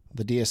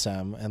 the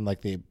DSM and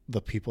like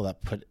the people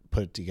that put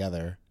it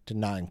together did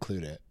not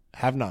include it,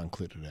 have not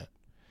included it,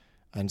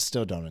 and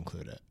still don't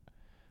include it.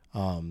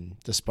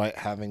 Despite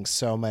having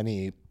so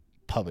many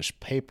published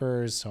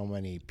papers, so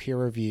many peer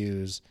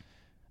reviews,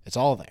 it's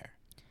all there.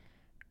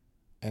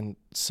 And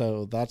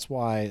so that's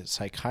why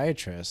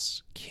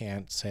psychiatrists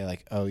can't say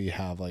like, oh, you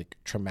have like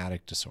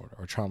traumatic disorder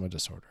or trauma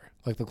disorder.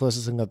 Like the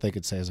closest thing that they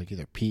could say is like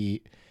either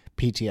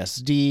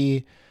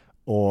PTSD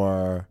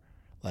or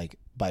like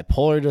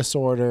bipolar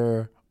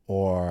disorder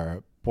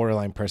or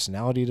borderline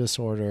personality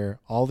disorder,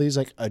 all these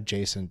like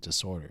adjacent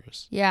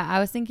disorders. Yeah, I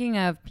was thinking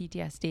of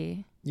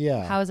PTSD.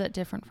 Yeah. How is it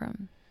different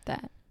from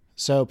that?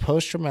 So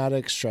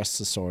post-traumatic stress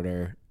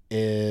disorder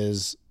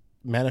is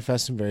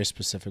manifests in very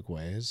specific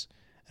ways,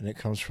 and it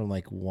comes from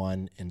like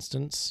one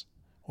instance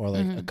or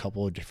like a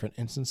couple of different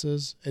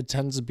instances. It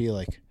tends to be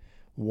like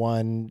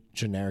one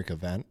generic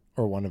event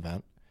or one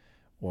event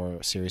or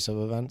a series of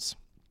events.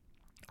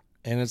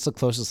 And it's the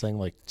closest thing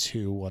like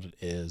to what it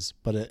is,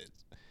 but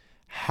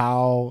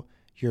how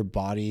your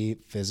body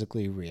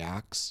physically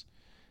reacts,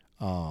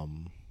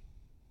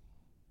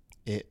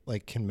 it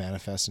like can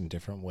manifest in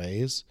different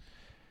ways.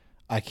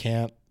 I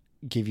can't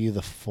give you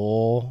the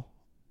full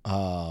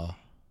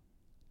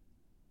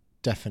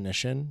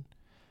definition,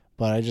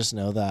 but I just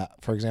know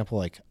that, for example,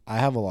 like I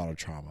have a lot of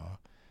trauma.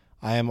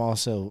 I am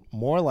also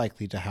more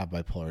likely to have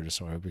bipolar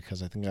disorder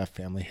because I think I have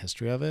family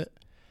history of it.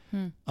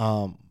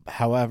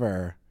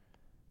 However,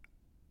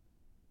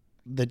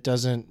 that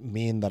doesn't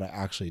mean that I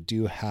actually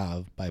do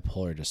have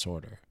bipolar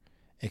disorder.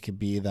 It could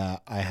be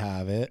that I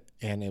have it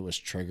and it was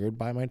triggered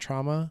by my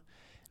trauma.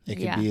 It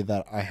could be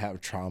that I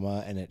have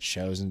trauma and it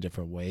shows in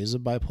different ways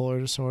of bipolar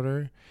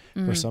disorder.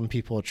 For some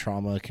people,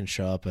 trauma can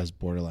show up as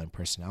borderline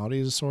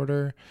personality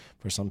disorder.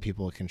 For some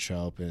people, it can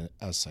show up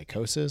as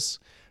psychosis.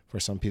 For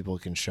some people,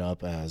 it can show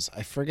up as,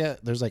 I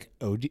forget, there's like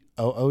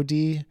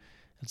OOD.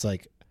 It's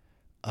like,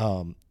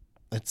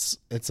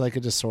 it's like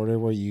a disorder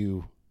where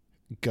you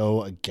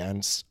go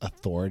against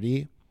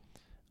authority.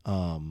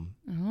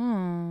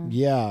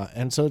 Yeah.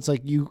 And so it's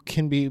like you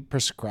can be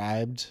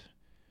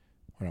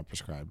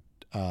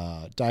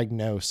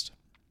diagnosed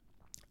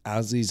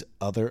as these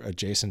other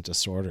adjacent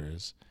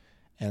disorders.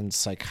 And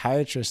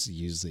psychiatrists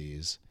use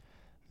these.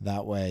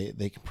 That way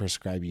they can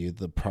prescribe you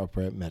the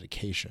appropriate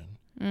medication.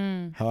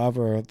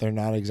 However, they're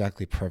not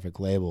exactly perfect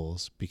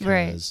labels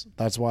because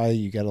that's why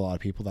you get a lot of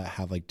people that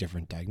have like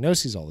different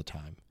diagnoses all the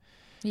time.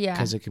 Yeah.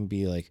 Because it can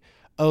be like,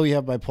 oh, you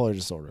have bipolar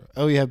disorder.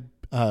 Oh, you have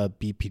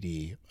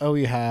BPD. Oh,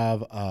 you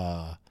have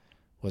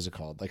what's it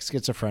called? Like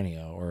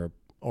schizophrenia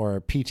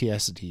or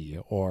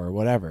PTSD or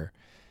whatever.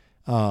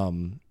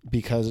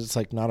 Because it's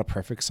like not a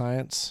perfect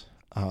science.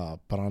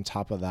 But on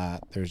top of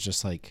that, there's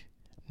just like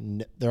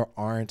there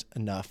aren't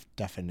enough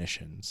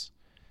definitions.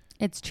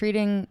 It's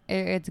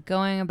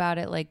going about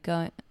it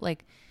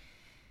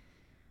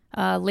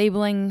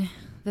labeling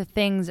the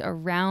things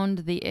around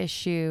the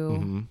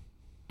issue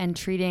and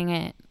treating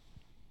it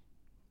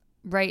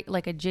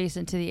like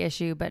adjacent to the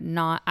issue, but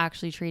not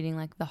actually treating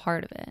like the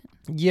heart of it.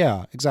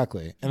 Yeah,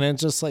 exactly. And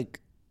it's just like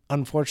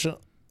unfortunate.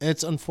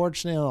 It's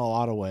unfortunate in a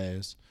lot of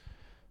ways,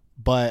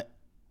 but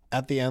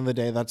at the end of the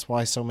day, that's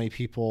why so many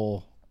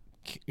people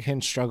can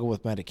struggle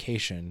with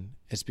medication.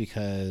 It's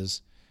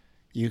because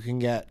you can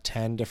get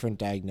 10 different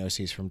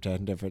diagnoses from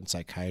 10 different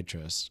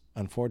psychiatrists,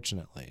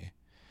 unfortunately.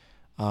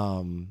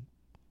 And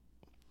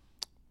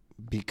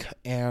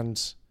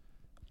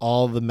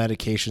all the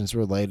medications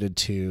related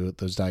to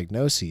those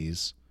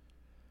diagnoses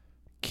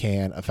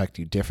can affect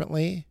you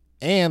differently.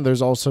 And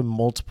there's also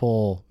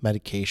multiple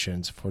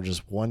medications for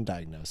just one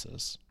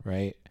diagnosis,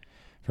 right?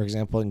 For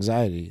example,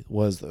 anxiety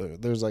there's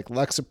like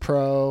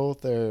Lexapro,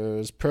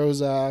 there's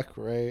Prozac,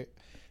 right?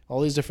 All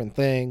these different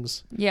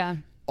things. Yeah.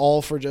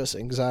 All for just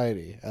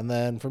anxiety. And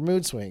then for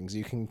mood swings,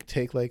 you can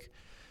take like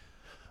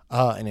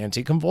an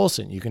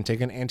anticonvulsant. You can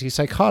take an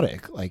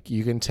antipsychotic. Like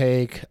you can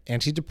take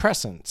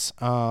antidepressants.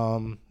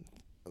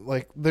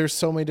 Like there's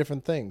so many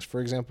different things.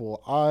 For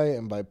example, I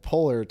am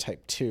bipolar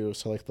type 2,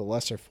 so like the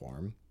lesser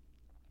form.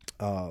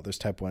 There's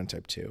type 1 and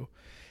type 2.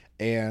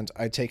 And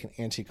I take an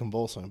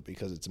anticonvulsant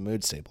because it's a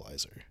mood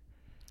stabilizer.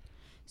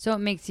 So it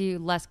makes you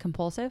less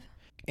compulsive?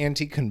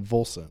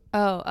 Anticonvulsant.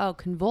 Oh,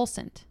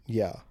 convulsant.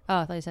 Yeah. Oh,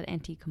 I thought you said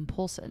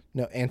anticompulsant.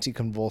 No,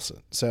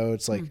 anticonvulsant. So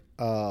it's like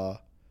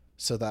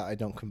so that I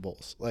don't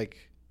convulse.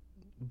 Like,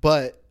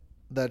 but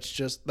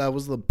that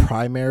was the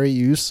primary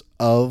use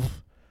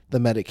of the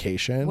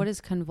medication. What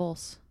is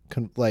convulse?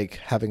 Like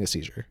having a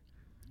seizure.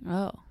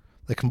 Oh.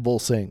 Like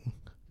convulsing.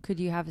 Could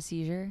you have a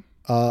seizure?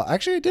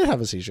 Actually I did have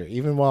a seizure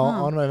even while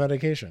on my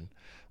medication.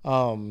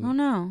 Oh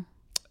no.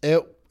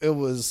 It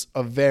was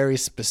a very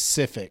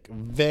specific,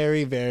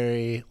 very,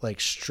 very like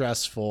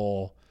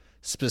stressful,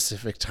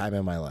 specific time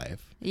in my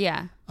life.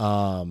 Yeah.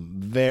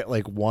 Very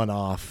like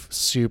one-off,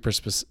 super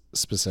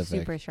specific.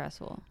 Super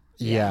stressful.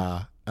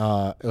 Yeah.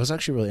 It was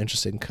actually really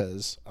interesting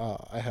because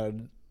I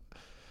had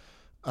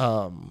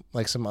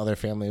like some other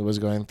family was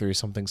going through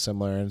something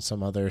similar and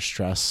some other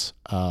stress.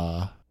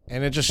 And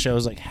it just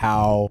shows like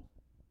how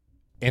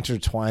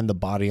intertwined the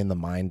body and the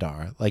mind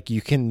are. Like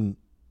you can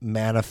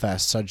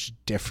manifest such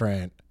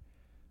different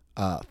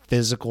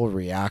physical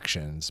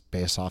reactions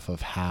based off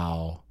of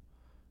how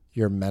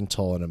your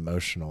mental and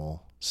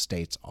emotional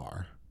states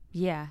are.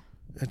 Yeah.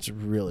 It's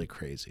really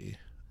crazy.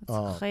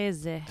 It's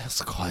crazy.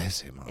 It's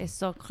crazy, man. It's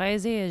so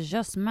crazy. It's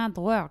just mad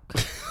work.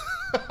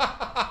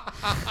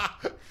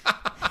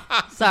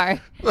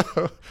 Sorry.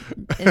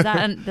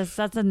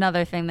 That's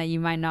another thing that you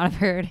might not have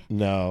heard?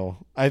 No.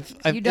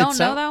 You don't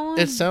know that one?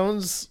 It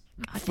sounds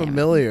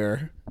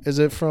familiar. Is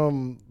it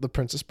from The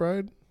Princess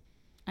Bride?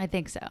 I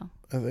think so.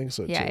 I think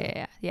so too.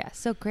 Yeah.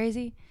 So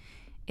crazy.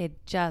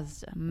 It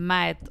just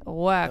might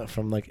work.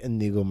 From like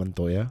Inigo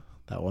Montoya,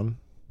 that one.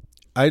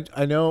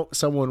 I know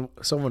someone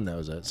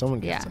knows it. Someone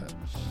gets it.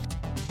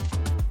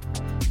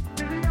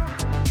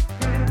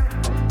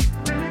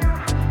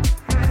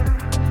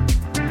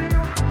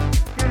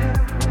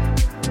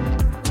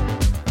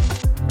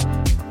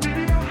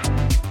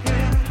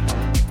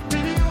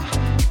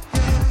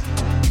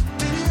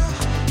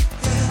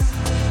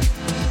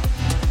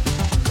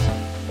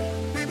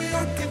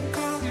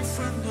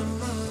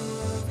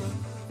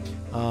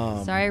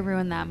 Sorry I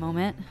ruined that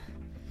moment.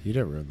 You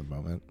didn't ruin the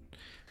moment.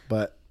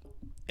 But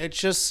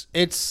it's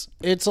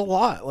a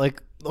lot.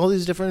 Like all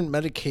these different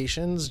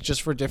medications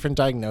just for different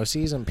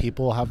diagnoses, and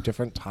people have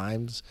different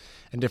times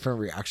and different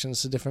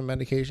reactions to different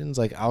medications.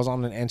 Like I was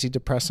on an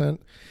antidepressant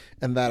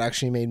and that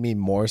actually made me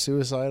more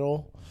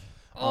suicidal.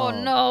 Oh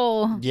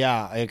no.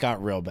 Yeah, it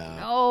got real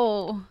bad.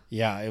 Oh.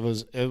 Yeah, it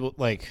was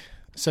like,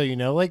 so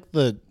like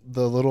the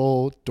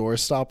little door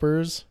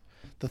stoppers,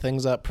 the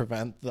things that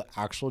prevent the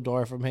actual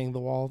door from hitting the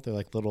wall, they're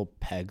like little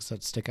pegs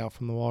that stick out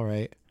from the wall,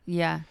 right?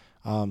 Yeah.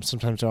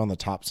 Sometimes they're on the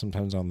top,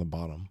 sometimes on the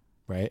bottom,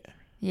 right?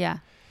 Yeah.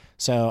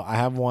 So I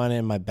have one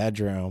in my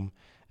bedroom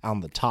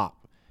on the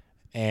top,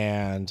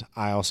 and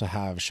I also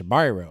have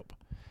shibari rope.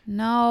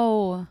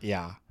 No.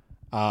 Yeah.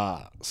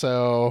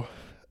 So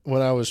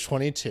when I was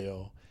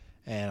 22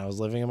 and I was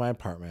living in my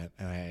apartment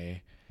and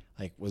I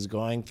was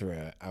going through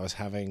it, I was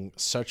having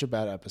such a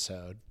bad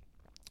episode.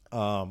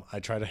 I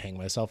tried to hang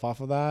myself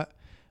off of that,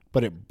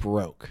 but it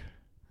broke.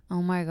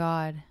 Oh my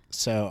God.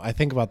 So I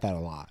think about that a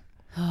lot.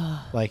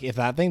 Like if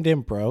that thing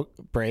didn't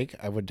break,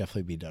 I would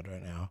definitely be dead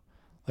right now.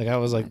 Like I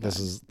was like,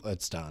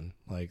 it's done.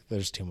 Like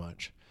there's too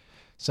much.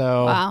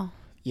 So wow.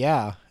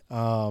 Yeah.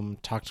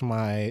 Talked to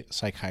my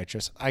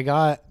psychiatrist. I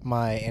got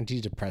my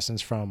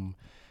antidepressants from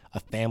a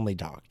family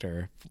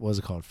doctor. What was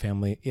it called?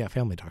 Family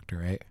doctor,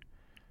 right?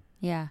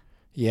 Yeah.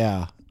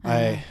 Yeah.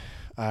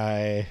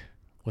 I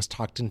was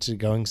talked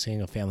into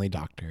seeing a family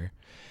doctor,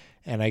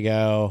 and I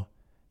go,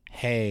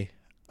 "Hey,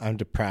 I'm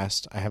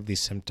depressed. I have these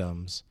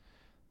symptoms.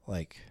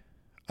 Like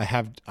I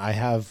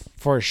have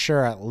for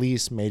sure at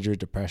least major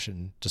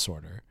depression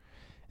disorder."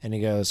 And he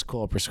goes,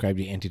 "Cool, I'll prescribe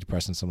you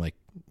antidepressants." I'm like,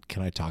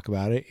 "Can I talk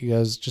about it?" He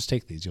goes, "Just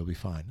take these, you'll be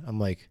fine." I'm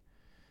like,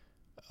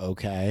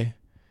 "Okay."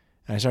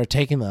 And I started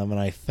taking them, and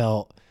I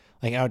felt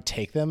like I would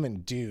take them,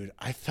 and dude,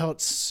 I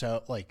felt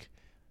so like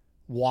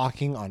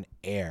walking on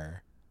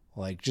air,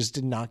 like just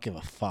did not give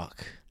a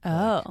fuck.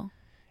 Oh. Like,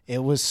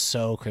 it was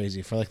so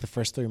crazy for like the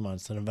first 3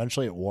 months, and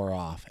eventually it wore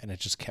off, and it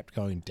just kept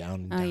going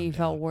down and down. Oh, you down.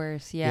 felt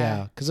worse. Yeah.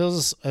 Yeah, because it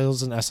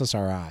was an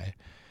SSRI,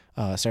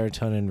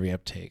 serotonin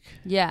reuptake.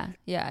 Yeah.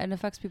 Yeah. It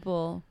affects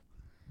people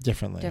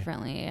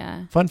Differently.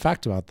 Yeah. Fun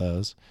fact about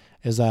those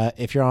is that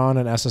if you're on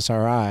an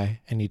SSRI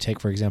and you take,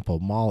 for example,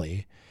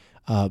 Molly,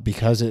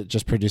 because it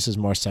just produces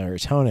more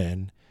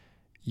serotonin,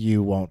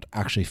 you won't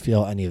actually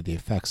feel any of the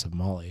effects of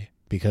Molly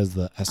because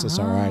the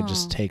SSRI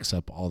just takes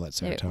up all that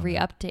serotonin. It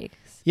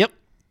reuptakes. Yep.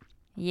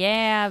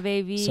 Yeah,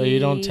 baby. So you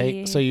don't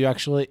take. So you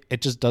actually,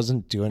 it just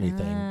doesn't do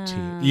anything to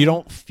you. You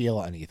don't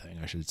feel anything,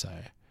 I should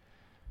say,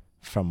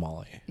 from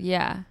Molly.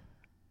 Yeah.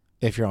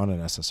 If you're on an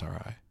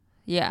SSRI.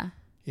 Yeah.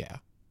 Yeah.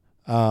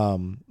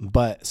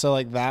 But so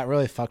like that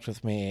really fucked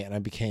with me, and I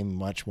became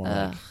much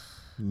more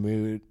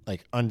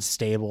like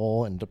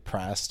unstable and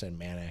depressed and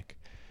manic.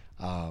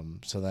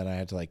 So then I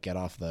had to like get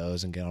off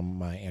those and get on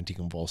my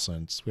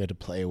anticonvulsants. We had to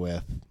play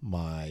with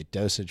my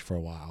dosage for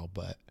a while,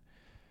 but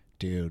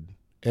dude,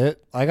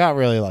 I got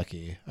really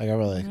lucky.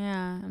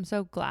 Yeah, I'm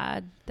so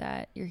glad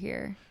that you're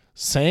here.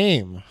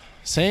 Same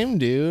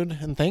dude,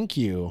 and thank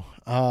you.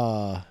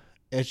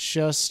 It's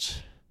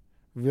just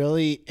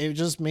it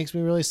just makes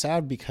me really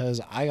sad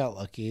because I got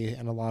lucky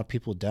and a lot of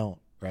people don't,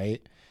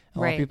 right? A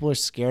lot of people are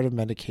scared of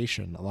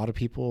medication. A lot of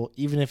people,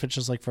 even if it's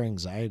just like for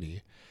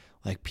anxiety,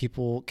 like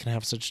people can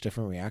have such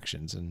different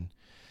reactions,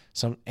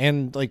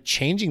 and like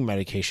changing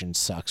medication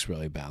sucks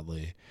really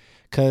badly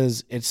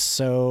because it's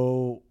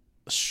so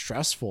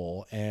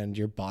stressful and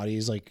your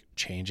body's like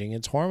changing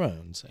its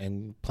hormones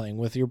and playing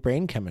with your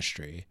brain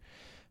chemistry.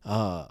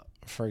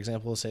 For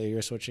example, say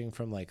you're switching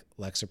from like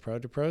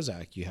Lexapro to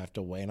Prozac, you have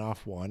to wane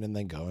off one and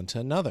then go into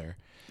another.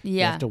 Yeah.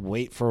 You have to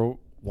wait for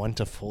one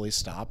to fully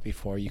stop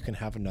before you can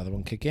have another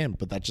one kick in.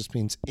 But that just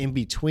means in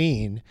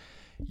between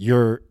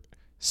you're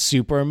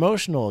super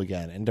emotional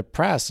again and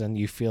depressed and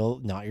you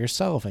feel not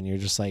yourself and you're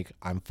just like,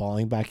 I'm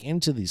falling back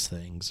into these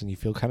things, and you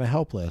feel kind of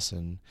helpless,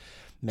 and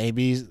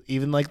maybe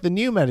even like the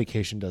new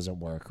medication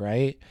doesn't work,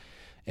 right?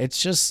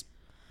 It's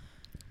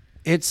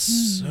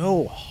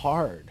so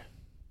hard.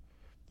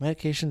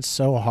 Medication's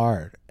so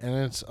hard, and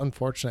it's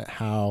unfortunate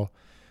how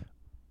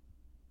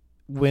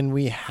when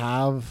we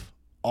have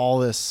all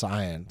this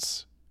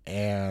science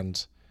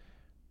and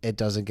it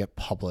doesn't get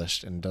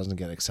published and doesn't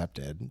get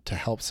accepted to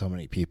help so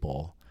many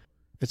people,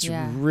 it's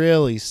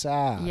really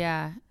sad.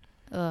 Yeah.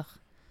 Ugh.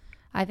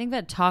 I think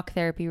that talk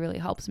therapy really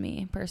helps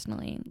me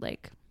personally,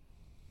 like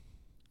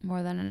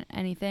more than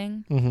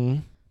anything. Mm-hmm.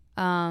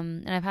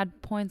 And I've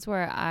had points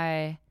where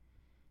I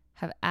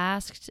have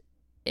asked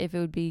if it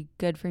would be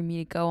good for me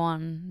to go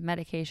on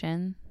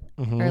medication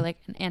or like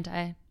an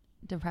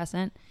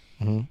antidepressant.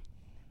 Mm-hmm.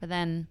 But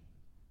then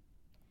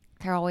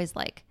they're always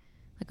like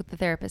with the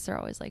therapists are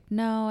always like,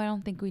 no, I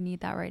don't think we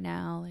need that right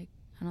now. Like,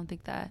 I don't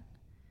think that,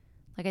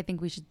 like, I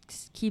think we should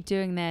keep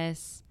doing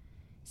this,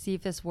 see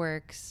if this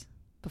works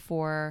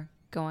before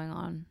going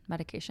on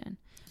medication.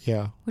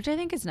 Yeah. Which I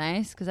think is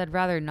nice because I'd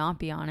rather not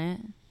be on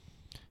it.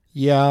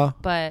 Yeah.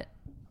 But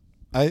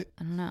I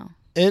don't know.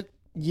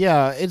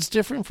 It's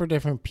different for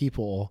different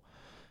people.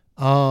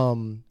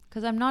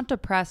 Because I'm not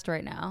depressed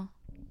right now.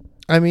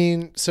 I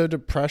mean, so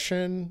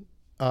depression,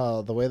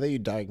 the way that you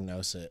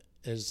diagnose it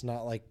is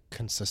not like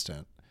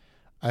consistent.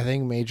 I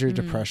think major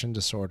depression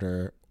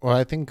disorder,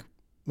 I think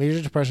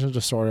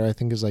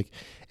is like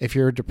if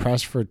you're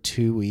depressed for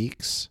 2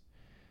 weeks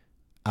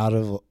out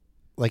of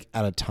like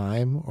at a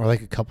time, or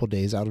like a couple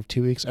days out of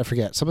 2 weeks. I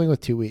forget, something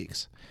with 2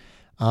 weeks.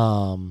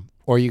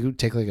 Or you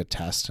take like a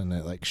test and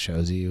it like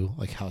shows you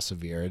like how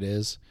severe it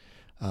is.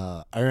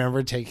 I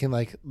remember taking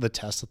like the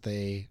test that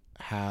they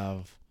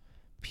have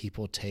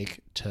people take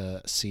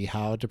to see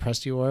how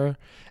depressed you are,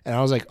 and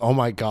I was like, oh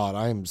my God,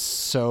 I'm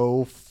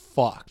so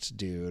fucked,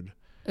 dude.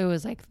 It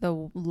was like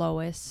the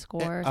lowest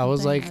score. I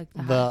was like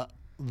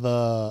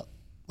the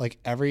like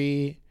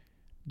every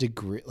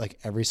degree, like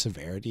every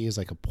severity is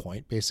like a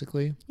point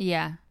basically.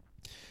 Yeah.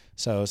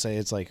 So say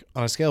it's like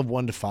on a scale of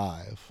 1 to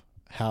 5,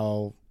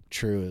 how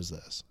true is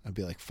this? I'd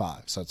be like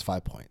 5. So it's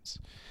 5 points.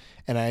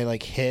 And I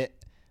like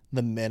hit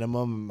the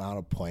minimum amount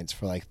of points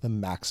for like the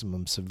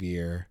maximum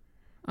severe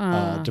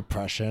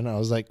depression. I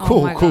was like,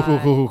 cool.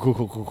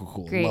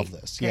 Great, Love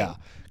this. great. Yeah,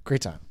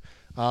 great time.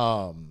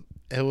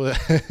 It was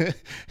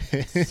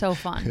so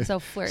fun, so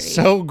flirty,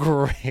 so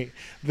great.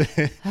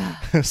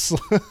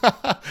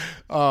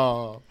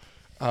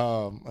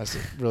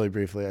 Really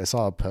briefly, I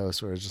saw a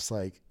post where it's just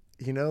like,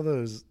 you know,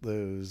 those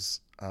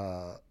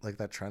like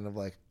that trend of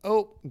like,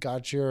 oh,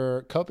 got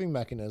your coping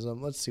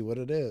mechanism, let's see what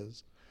it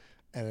is.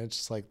 And it's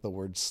just like the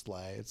word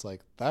slay. It's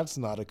like, that's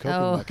not a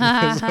coping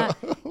mechanism.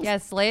 Yeah,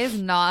 slay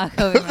is not a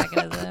coping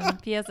mechanism.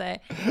 PSA.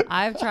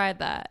 I've tried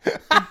that.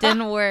 It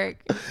didn't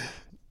work.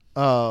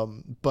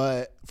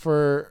 But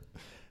for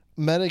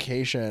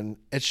medication,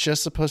 it's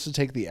just supposed to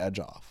take the edge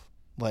off.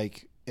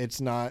 Like, it's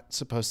not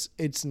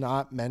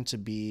meant to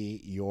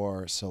be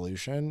your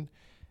solution.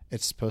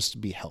 It's supposed to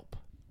be help.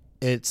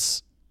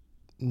 It's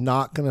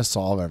not going to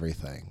solve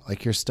everything.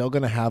 Like, you're still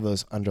going to have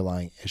those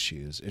underlying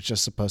issues. It's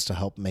just supposed to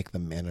help make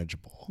them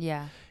manageable.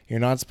 Yeah. You're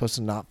not supposed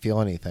to not feel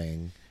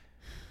anything,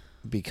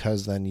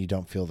 because then you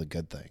don't feel the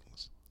good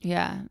things.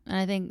 Yeah. And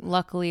I think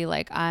luckily,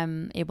 like,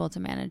 I'm able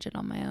to manage it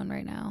on my own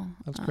right now.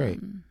 That's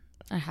great.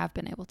 I have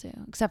been able to,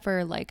 except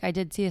for like, I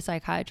did see a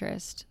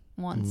psychiatrist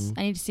once. Mm-hmm.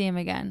 I need to see him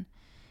again.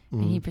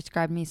 Mm-hmm. And he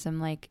prescribed me some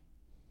like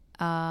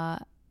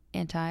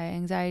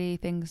anti-anxiety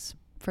things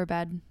for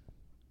bed.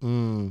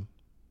 Yeah.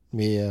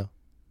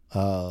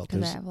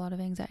 Because I have a lot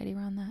of anxiety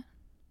around that.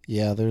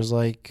 Yeah, there's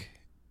like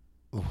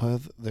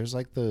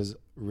those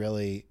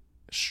really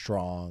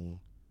strong,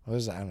 what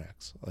is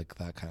Xanax? Like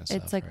that kind of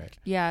stuff, It's like, right?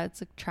 yeah, it's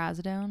like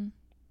trazodone.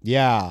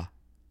 Yeah.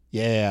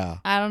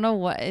 I don't know,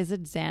 what is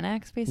it,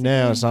 Xanax basically?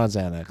 No, it's not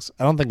Xanax.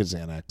 I don't think it's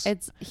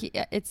Xanax.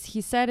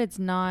 He said it's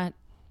not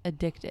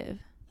addictive.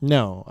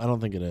 No, I don't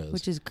think it is.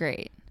 Which is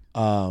great.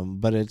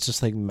 But it's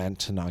just like meant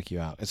to knock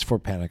you out. It's for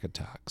panic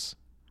attacks.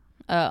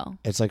 Oh.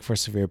 It's like for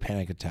severe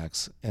panic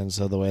attacks. And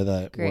so the way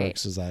that it Great.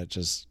 works is that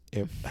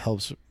it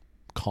helps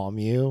calm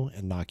you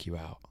and knock you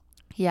out.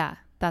 Yeah,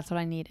 that's what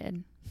I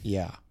needed.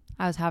 Yeah.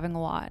 I was having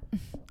a lot.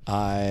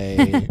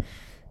 I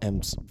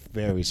am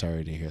very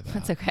sorry to hear that.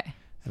 That's okay.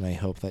 And I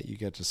hope that you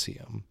get to see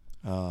him.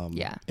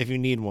 Yeah. If you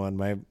need one,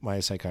 my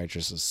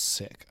psychiatrist is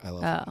sick. I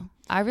love him.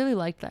 I really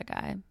liked that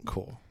guy.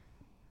 Cool.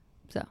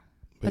 So,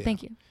 but yeah.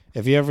 thank you.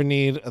 If you ever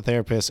need a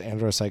therapist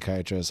and or a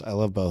psychiatrist, I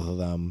love both of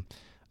them.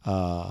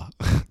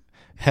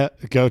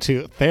 Go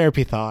to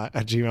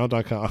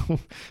therapythought@gmail.com.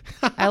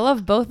 I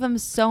love both of them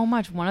so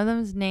much. One of them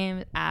is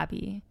named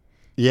Abbie.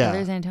 Yeah. The other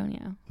is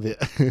Antonio.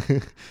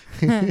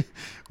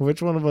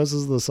 Which one of us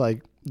is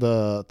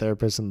the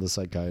therapist and the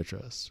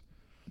psychiatrist?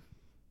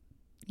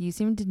 You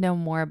seem to know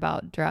more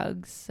about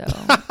drugs, so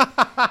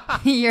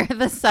you're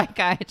the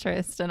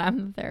psychiatrist and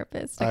I'm the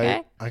therapist.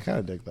 Okay. I kind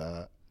of dig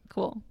that.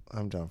 Cool.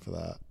 I'm down for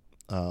that.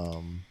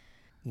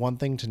 One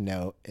thing to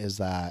note is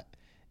that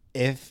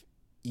if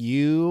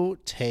you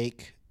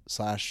take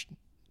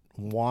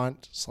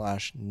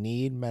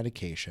 /want/need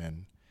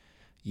medication,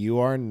 you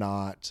are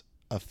not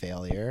a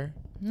failure.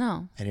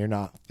 No. And you're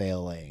not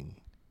failing.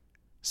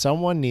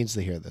 Someone needs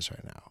to hear this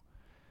right now.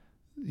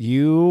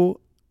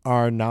 You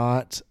are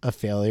not a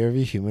failure of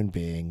a human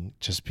being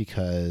just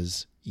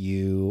because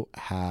you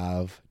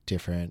have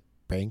different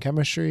brain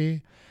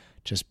chemistry,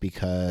 just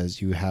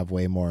because you have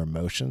way more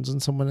emotions than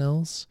someone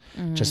else,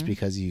 just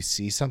because you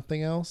see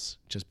something else,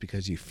 just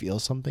because you feel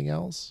something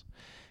else.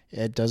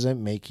 It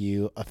doesn't make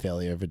you a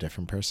failure of a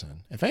different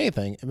person. If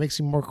anything, it makes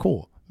you more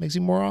cool. It makes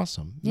you more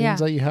awesome. It means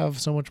that you have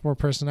so much more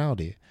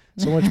personality,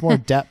 so much more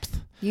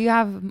depth. You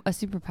have a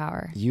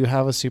superpower. You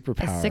have a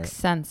superpower. A sixth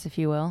sense, if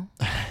you will.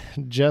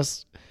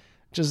 Just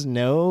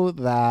know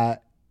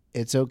that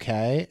it's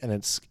okay,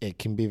 and it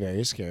can be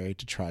very scary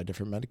to try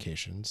different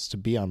medications, to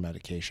be on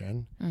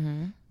medication.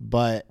 Mm-hmm.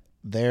 But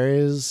there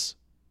is,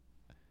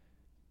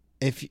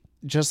 if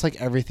just like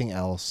everything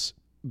else,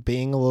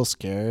 being a little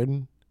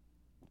scared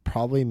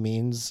probably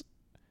means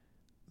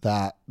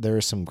that there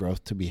is some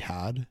growth to be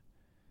had.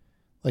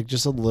 Like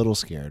just a little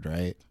scared,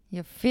 right?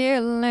 You're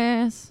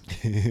fearless.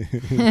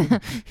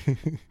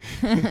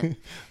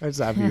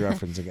 That's Abbie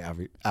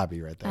referencing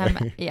Abbie right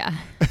there. Yeah.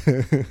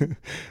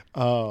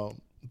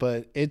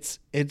 But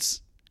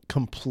it's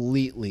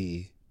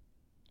completely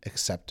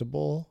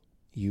acceptable.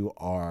 You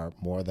are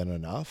more than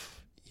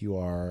enough. You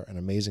are an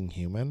amazing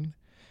human.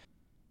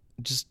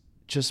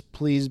 Just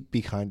please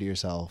be kind to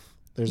yourself.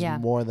 There's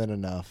more than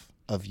enough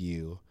of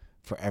you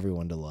for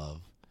everyone to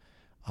love.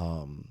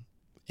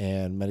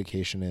 And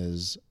medication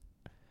is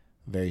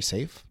very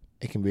safe.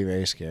 It can be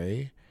very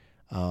scary.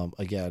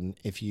 Again,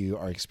 if you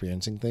are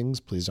experiencing things,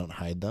 please don't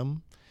hide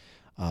them.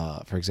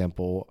 For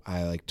example,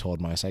 I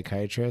told my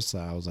psychiatrist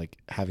that I was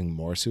having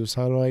more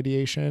suicidal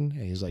ideation,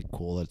 and he's like,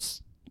 cool,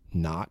 let's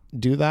not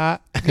do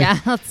that. Yeah,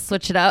 let's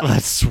switch it up.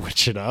 Let's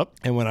switch it up.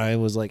 And when I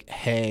was like,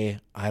 hey,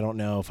 I don't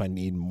know if I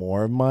need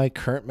more of my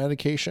current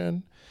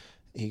medication,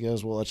 he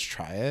goes, well, let's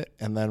try it.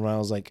 And then when I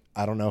was like,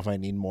 I don't know if I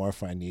need more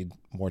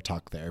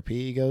talk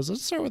therapy, he goes,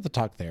 let's start with the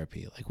talk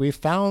therapy. We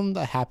found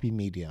a happy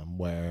medium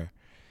where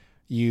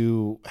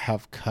you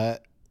have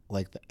cut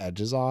the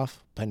edges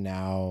off, but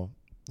now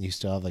you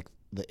still have like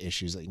the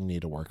issues that you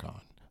need to work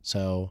on.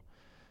 So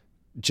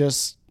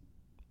just,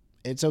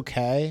 it's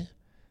okay.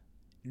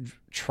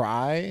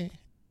 Try.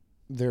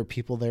 There are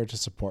people there to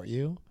support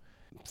you.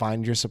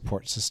 Find your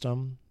support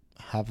system,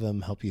 have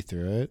them help you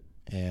through it,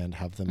 and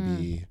have them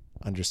be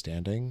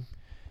understanding.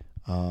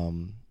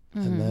 And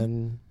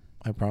then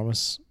I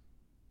promise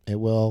it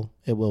will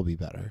be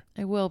better.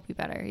 It will be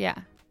better. Yeah.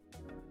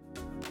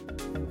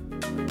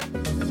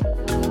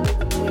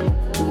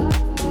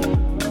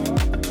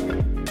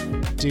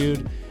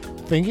 Dude,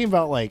 thinking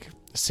about like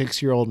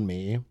 6-year-old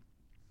me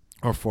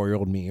or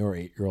 4-year-old me or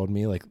 8-year-old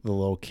me, like the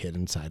little kid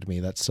inside me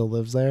that still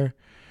lives there.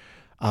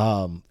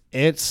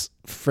 It's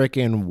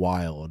freaking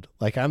wild.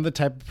 Like, I'm the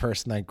type of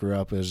person that grew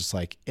up is just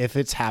like, if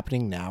it's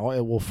happening now,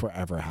 it will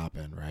forever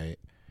happen, right?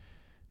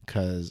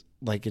 Because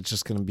like it's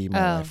just gonna be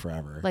my life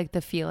forever. Like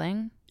the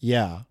feeling.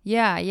 Yeah.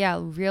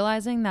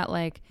 Realizing that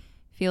like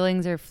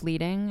feelings are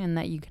fleeting and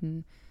that you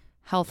can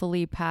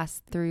healthily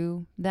pass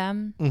through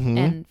them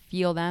and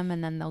feel them,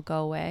 and then they'll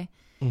go away.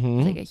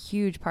 It's like a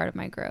huge part of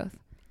my growth.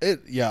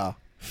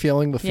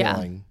 Feeling the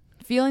feeling.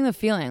 Feeling the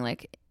feeling.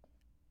 Like,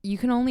 you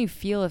can only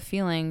feel a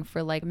feeling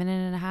for like a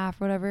minute and a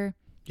half, whatever.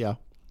 Yeah.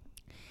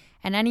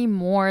 And any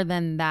more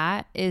than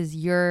that is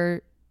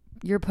you're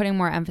putting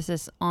more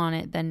emphasis on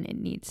it than it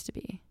needs to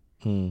be.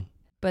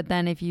 But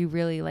then if you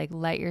really like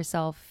let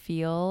yourself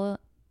feel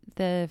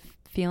the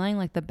feeling,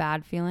 like the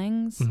bad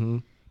feelings,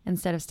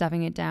 instead of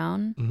stuffing it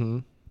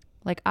down,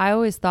 like I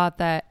always thought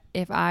that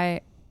if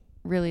I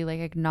really like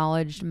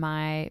acknowledged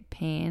my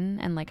pain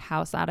and like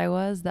how sad I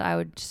was, that I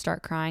would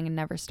start crying and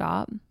never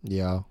stop.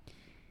 Yeah.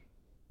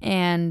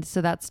 And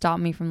so that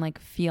stopped me from like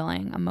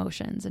feeling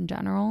emotions in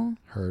general.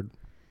 Heard.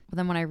 But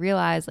then when I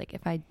realized like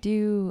if I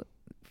do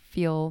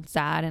feel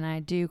sad and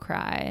I do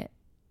cry,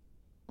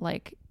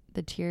 like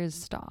the tears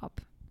stop.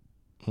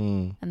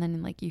 And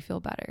then like you feel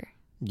better.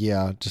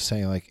 Yeah, just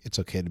saying like it's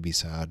okay to be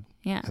sad.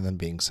 Yeah. And then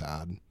being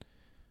sad.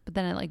 But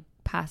then it like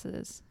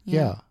passes.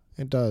 Yeah,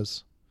 it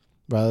does.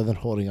 Rather than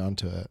holding on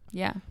to it.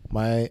 Yeah.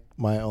 My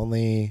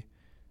only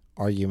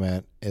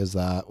argument is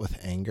that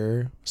with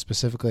anger,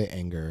 specifically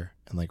anger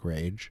and like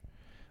rage,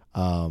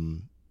 the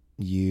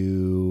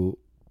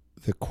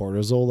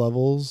cortisol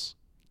levels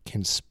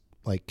can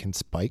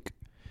spike,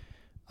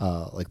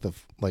 like the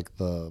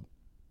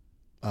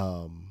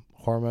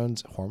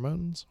hormones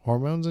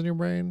in your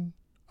brain.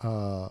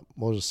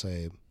 We'll just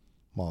say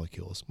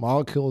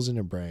molecules in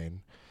your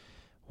brain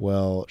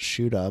will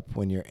shoot up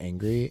when you're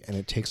angry, and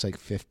it takes like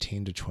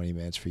 15 to 20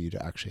 minutes for you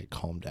to actually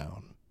calm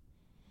down.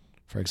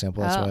 For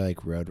example, that's why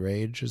like road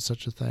rage is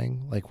such a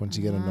thing. Like once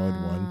you get annoyed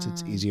once,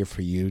 it's easier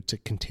for you to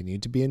continue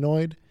to be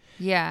annoyed.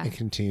 Yeah. And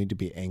continue to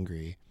be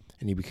angry,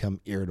 and you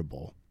become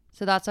irritable.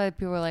 So that's why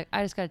people are like,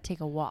 I just got to take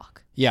a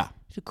walk. Yeah.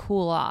 To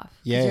cool off.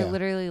 Yeah. You're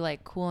literally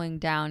like cooling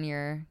down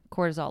your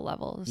cortisol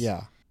levels.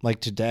 Yeah. Like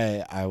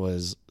today, I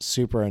was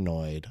super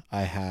annoyed.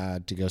 I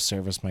had to go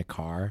service my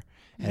car,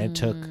 and it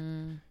took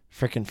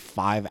freaking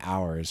 5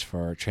 hours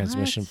for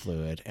transmission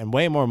fluid and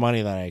way more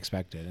money than I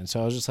expected. And so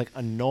I was just like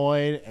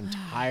annoyed and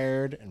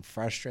tired and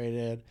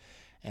frustrated,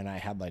 and I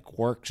had like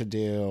work to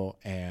do,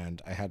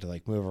 and I had to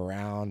like move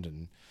around,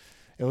 and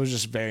it was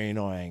just very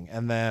annoying.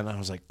 And then I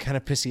was like kind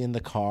of pissy in the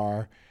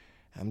car.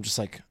 I'm just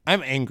like,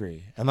 I'm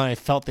angry. And then I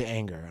felt the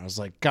anger. I was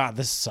like, God,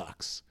 this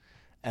sucks.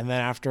 And then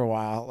after a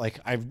while, like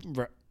I've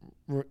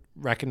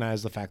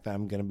recognized the fact that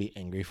I'm going to be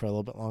angry for a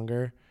little bit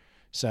longer.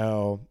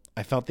 So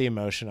I felt the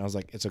emotion. I was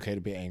like, it's okay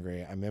to be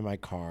angry. I'm in my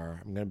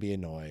car. I'm going to be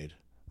annoyed.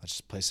 Let's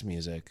just play some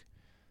music.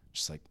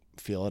 Just like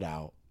feel it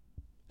out.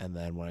 And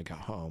then when I got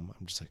home,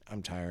 I'm just like,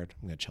 I'm tired.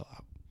 I'm going to chill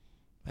out.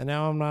 And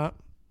now I'm not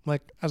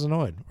like as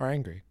annoyed or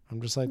angry.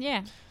 I'm just like,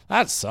 yeah,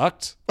 that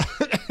sucked.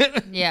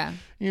 Yeah.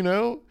 You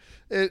know,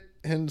 it,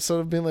 and instead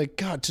of being like,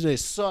 God, today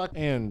sucked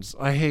and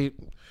I hate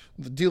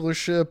the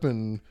dealership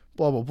and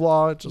blah, blah,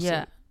 blah. It's just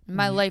like,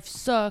 my life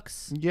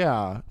sucks.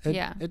 Yeah.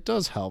 It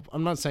does help.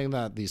 I'm not saying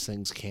that these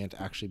things can't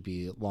actually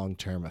be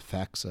long-term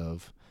effects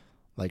of,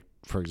 like,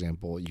 for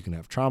example, you can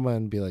have trauma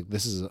and be like,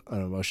 this is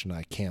an emotion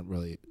I can't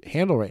really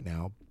handle right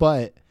now.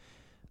 But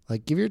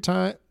like, give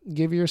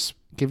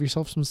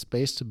yourself some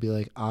space to be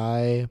like,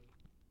 I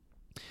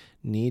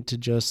need to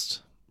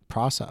just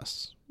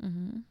process.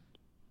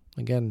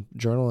 Again,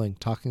 journaling,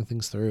 talking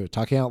things through,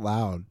 talking out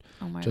loud,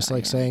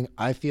 saying,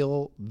 I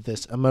feel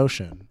this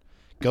emotion.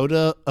 Go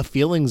to a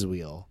feelings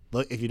wheel.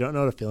 Look, if you don't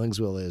know what a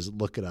feelings wheel is,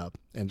 look it up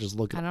and just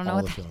look at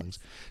all the feelings.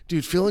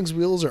 Dude, feelings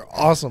wheels are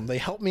awesome. They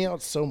help me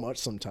out so much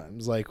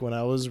sometimes. Like when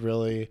I was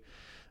really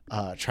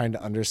trying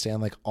to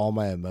understand like all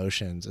my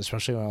emotions,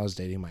 especially when I was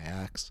dating my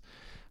ex,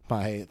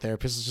 my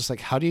therapist is just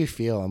like, how do you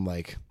feel? I'm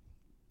like,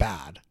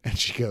 bad. And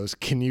she goes,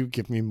 can you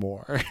give me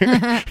more?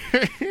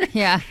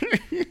 Yeah.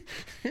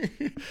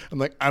 I'm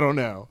like, I don't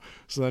know.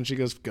 So then she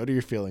goes, go to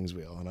your feelings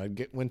wheel. And I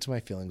went to my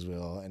feelings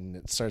wheel, and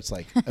it starts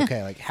like,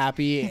 okay, like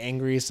happy,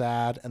 angry,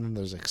 sad. And then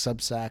there's like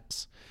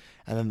subsex.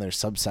 And then there's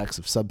subsex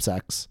of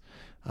subsex.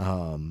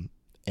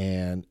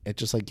 And it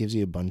just like gives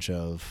you a bunch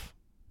of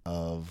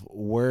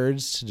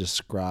words to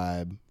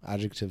describe,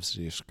 adjectives to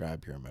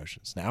describe your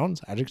emotions.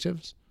 Nouns,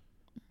 adjectives.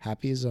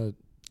 Happy is a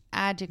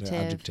Adjective.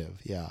 adjective.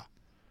 Yeah.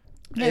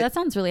 Yeah, that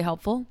sounds really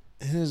helpful.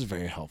 It is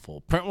very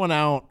helpful. Print one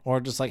out or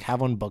just like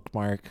have one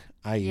bookmark.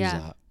 I use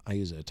that. I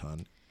use it a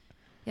ton.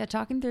 Yeah,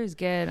 talking through is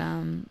good.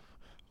 I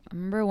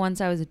remember once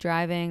I was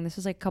driving. This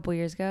was like a couple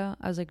years ago.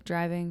 I was like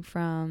driving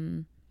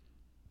from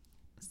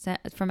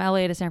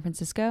LA to San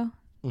Francisco.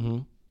 Mm-hmm.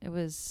 It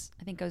was,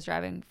 I think I was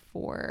driving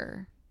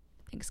for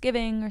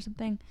Thanksgiving or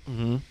something.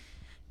 Mm-hmm.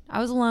 I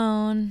was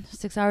alone,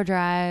 6-hour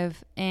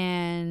drive,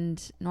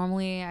 and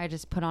normally I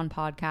just put on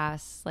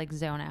podcasts, like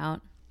zone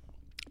out.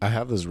 I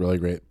have this really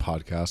great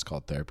podcast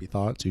called Therapy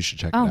Thoughts. You should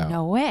check it out. Oh,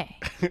 no way.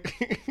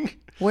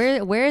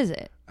 Where is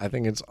it? I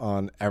think it's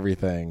on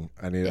everything.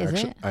 I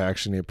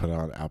actually need to put it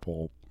on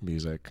Apple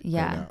Music.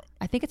 Yeah. Right now.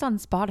 I think it's on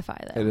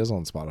Spotify, though. It is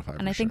on Spotify.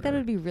 And I think that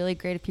would be really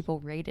great if people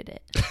rated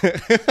it.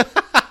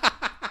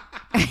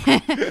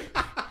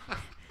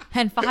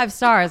 And 5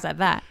 stars at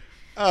that.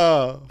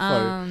 Oh,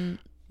 funny.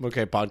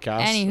 Okay,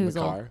 podcast in the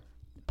car.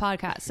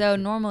 Podcast. So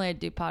normally I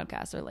do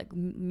podcasts or like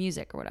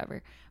music or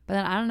whatever. But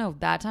then I don't know.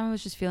 That time I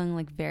was just feeling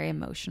like very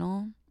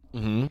emotional.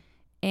 Mm-hmm.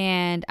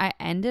 And I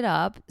ended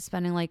up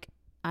spending like,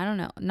 I don't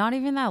know, not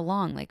even that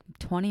long, like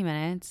 20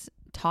 minutes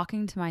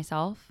talking to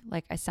myself.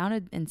 Like I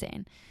sounded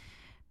insane.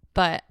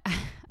 But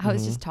I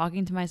was just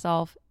talking to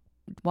myself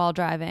while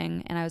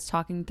driving. And I was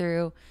talking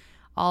through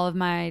all of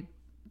my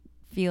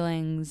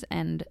feelings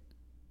and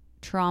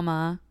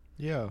trauma.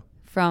 Yeah.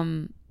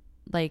 From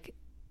like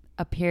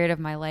a period of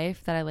my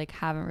life that I like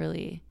haven't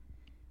really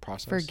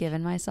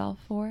forgiven myself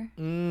for,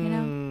 you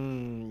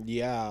know?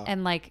 Yeah.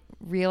 And like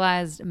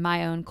realized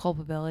my own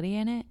culpability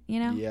in it,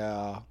 you know?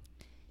 Yeah.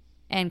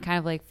 And kind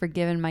of like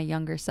forgiven my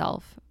younger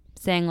self,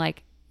 saying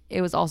like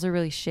it was also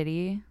really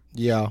shitty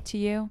to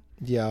you.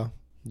 Yeah.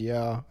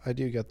 Yeah. I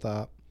do get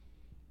that.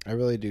 I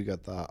really do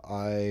get that.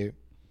 I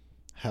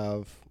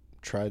have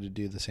tried to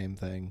do the same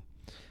thing.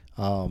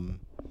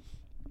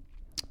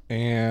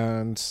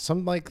 And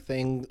some like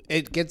thing,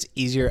 it gets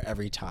easier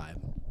every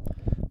time.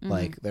 Mm-hmm.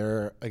 Like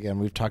again,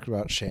 we've talked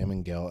about shame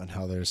and guilt and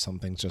how there's some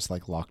things just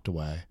like locked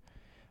away.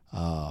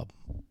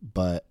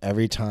 But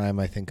every time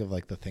I think of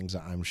like the things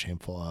that I'm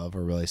shameful of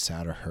or really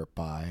sad or hurt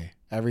by,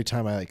 every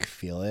time I like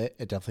feel it,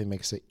 it definitely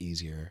makes it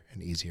easier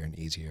and easier and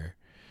easier.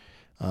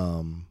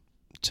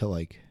 To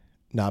like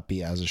not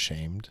be as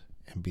ashamed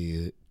and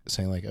be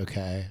saying like,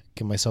 okay,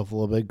 give myself a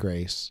little bit of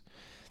grace.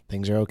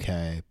 Things are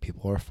okay.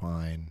 People are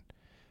fine.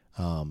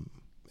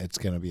 It's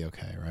going to be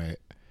okay. Right.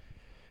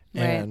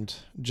 And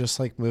just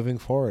like moving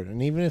forward.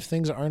 And even if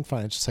things aren't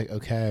fine, it's just like,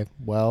 okay,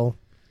 well,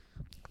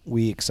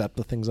 we accept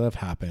the things that have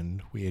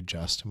happened, we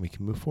adjust, and we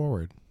can move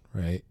forward.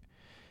 Right.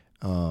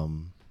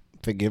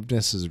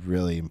 Forgiveness is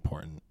really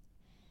important.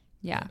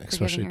 Yeah.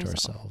 Especially to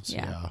ourselves.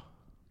 Yeah.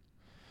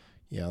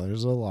 Yeah.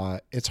 There's a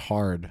lot. It's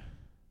hard.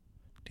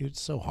 Dude,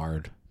 it's so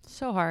hard.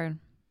 So hard.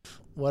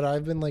 What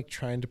I've been like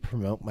trying to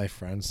promote my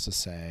friends to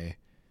say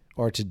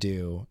or to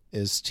do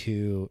is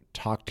to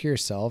talk to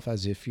yourself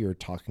as if you're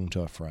talking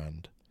to a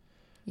friend.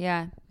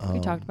 Yeah. We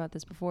talked about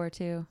this before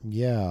too.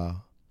 Yeah.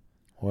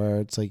 Where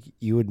it's like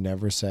you would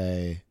never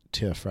say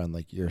to a friend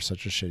like you're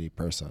such a shitty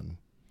person.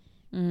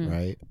 Mm-hmm.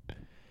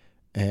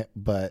 Right?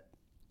 But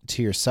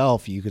to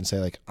yourself you can say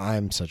like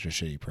I'm such a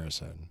shitty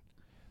person.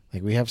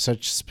 Like we have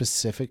such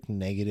specific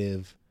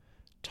negative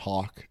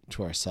talk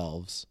to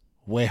ourselves,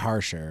 way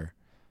harsher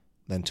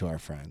than to our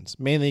friends.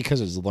 Mainly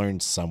because it's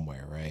learned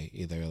somewhere, right?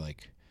 Either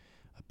like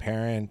a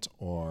parent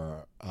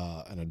or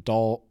an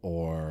adult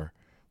or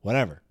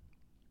whatever.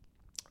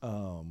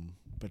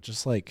 But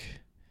just like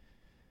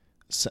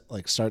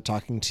start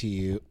talking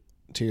to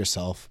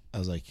yourself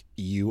as like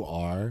you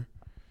are,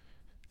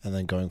 and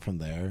then going from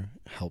there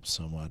helps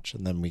so much.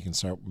 And then we can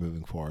start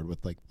moving forward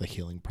with like the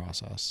healing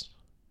process.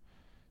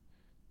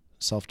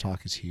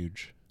 Self-talk is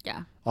huge.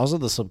 Yeah. Also,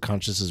 the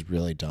subconscious is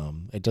really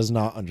dumb. It does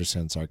not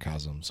understand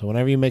sarcasm. So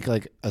whenever you make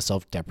like a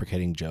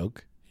self-deprecating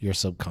joke, your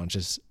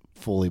subconscious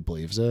fully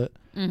believes it.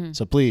 Mm-hmm.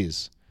 So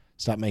please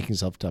stop making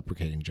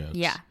self-deprecating jokes.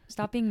 Yeah.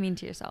 Stop being mean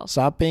to yourself.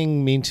 Stop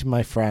being mean to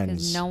my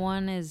friends.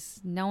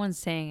 Because no one's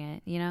saying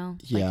it, you know?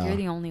 Yeah. Like you're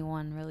the only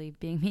one really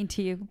being mean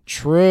to you.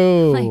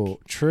 True.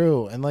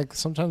 True. And like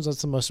sometimes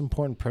that's the most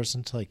important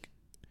person to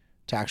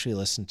actually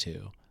listen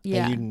to.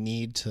 Yeah. That you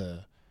need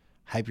to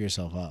hype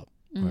yourself up,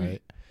 mm-hmm.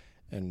 right?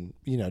 And,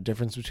 you know,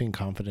 difference between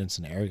confidence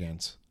and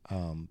arrogance.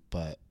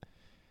 But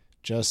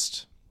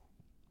just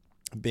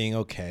being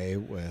okay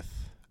with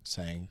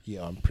saying,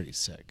 yeah, I'm pretty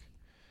sick.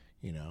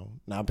 You know,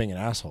 not being an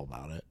asshole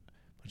about it.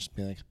 But just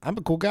being like, I'm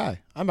a cool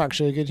guy. I'm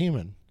actually a good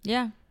human.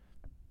 Yeah.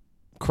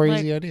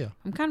 Crazy idea.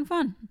 I'm kind of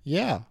fun.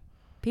 Yeah.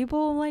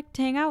 People like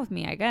to hang out with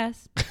me, I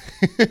guess.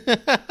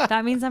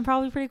 That means I'm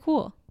probably pretty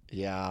cool.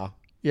 Yeah.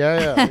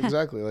 Yeah,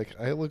 exactly. Like,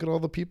 I look at all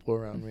the people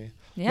around me.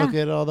 Yeah. Look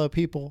at all the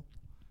people.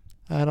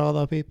 At all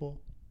the people.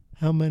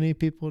 How many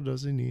people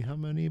does he need? How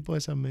many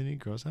boys? How many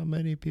girls? How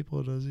many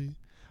people does he?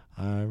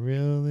 I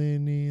really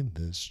need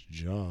this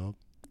job.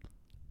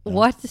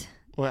 What?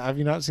 Well, have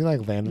you not seen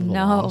like Land of the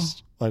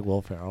Lost? Like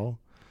Will Ferrell?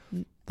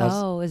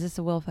 Is this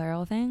a Will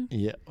Ferrell thing?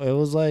 Yeah. It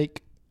was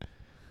like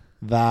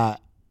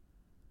that.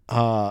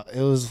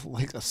 It was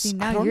like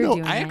I don't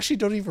know. I actually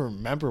don't even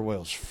remember what it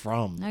was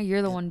from. No,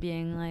 you're the one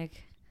being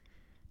like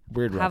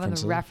weird having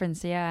references. the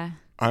reference. Yeah.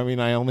 I mean,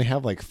 I only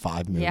have like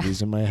 5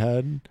 movies in my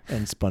head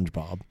and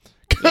SpongeBob.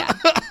 Yeah.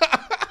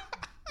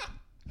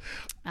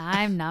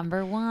 I'm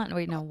number one.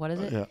 Wait, no, what is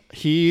it? Yeah.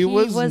 He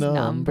was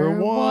number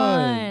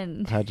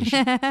one. I had to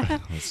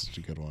that's such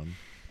a good one.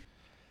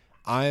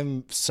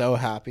 I'm so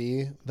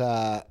happy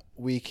that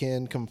we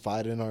can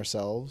confide in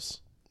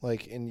ourselves,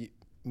 like in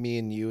me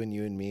and you and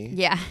you and me.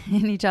 Yeah,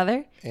 in each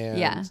other.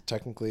 And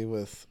technically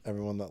with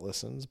everyone that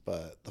listens,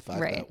 but the fact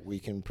that we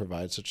can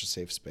provide such a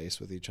safe space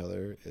with each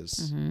other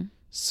is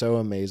so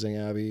amazing,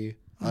 Abbie.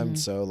 I'm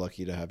so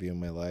lucky to have you in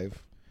my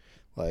life.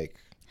 Like,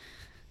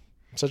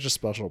 such a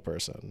special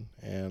person.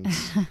 And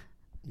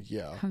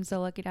yeah. I'm so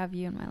lucky to have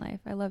you in my life.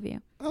 I love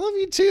you. I love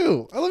you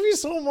too. I love you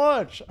so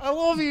much. I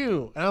love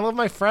you. And I love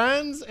my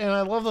friends. And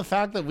I love the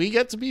fact that we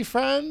get to be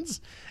friends.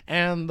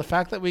 And the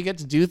fact that we get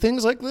to do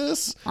things like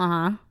this.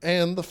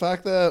 And the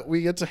fact that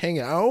we get to hang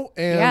out.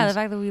 And yeah, the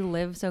fact that we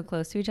live so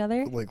close to each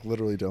other. Like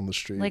literally down the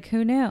street. Like,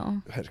 who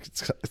knew?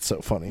 It's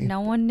so funny.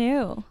 No one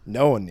knew.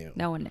 No one knew.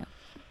 No one knew.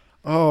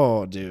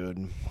 Oh,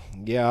 dude.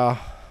 Yeah.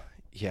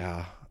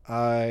 Yeah.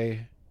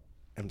 I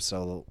am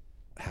so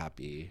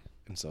happy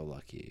and so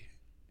lucky.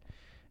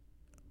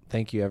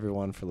 Thank you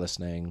everyone for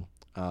listening.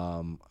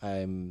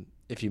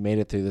 If you made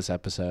it through this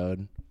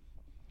episode,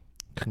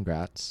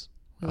 congrats.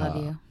 We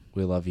love you.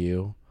 We love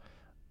you.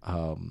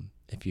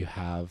 If you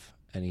have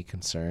any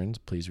concerns,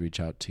 please reach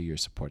out to your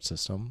support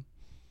system.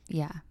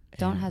 Yeah.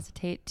 Don't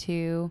hesitate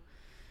to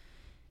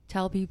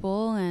tell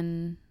people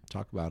and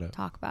talk about it.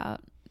 Talk about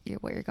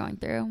what you're going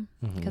through,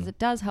 because it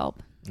does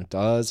help. It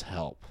does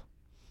help.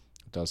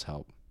 It does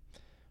help.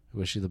 We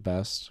wish you the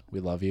best. We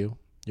love you.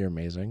 You're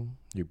amazing.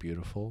 You're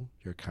beautiful.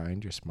 You're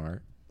kind. You're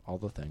smart. All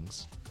the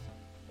things.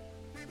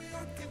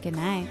 Good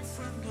night.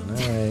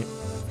 Good night.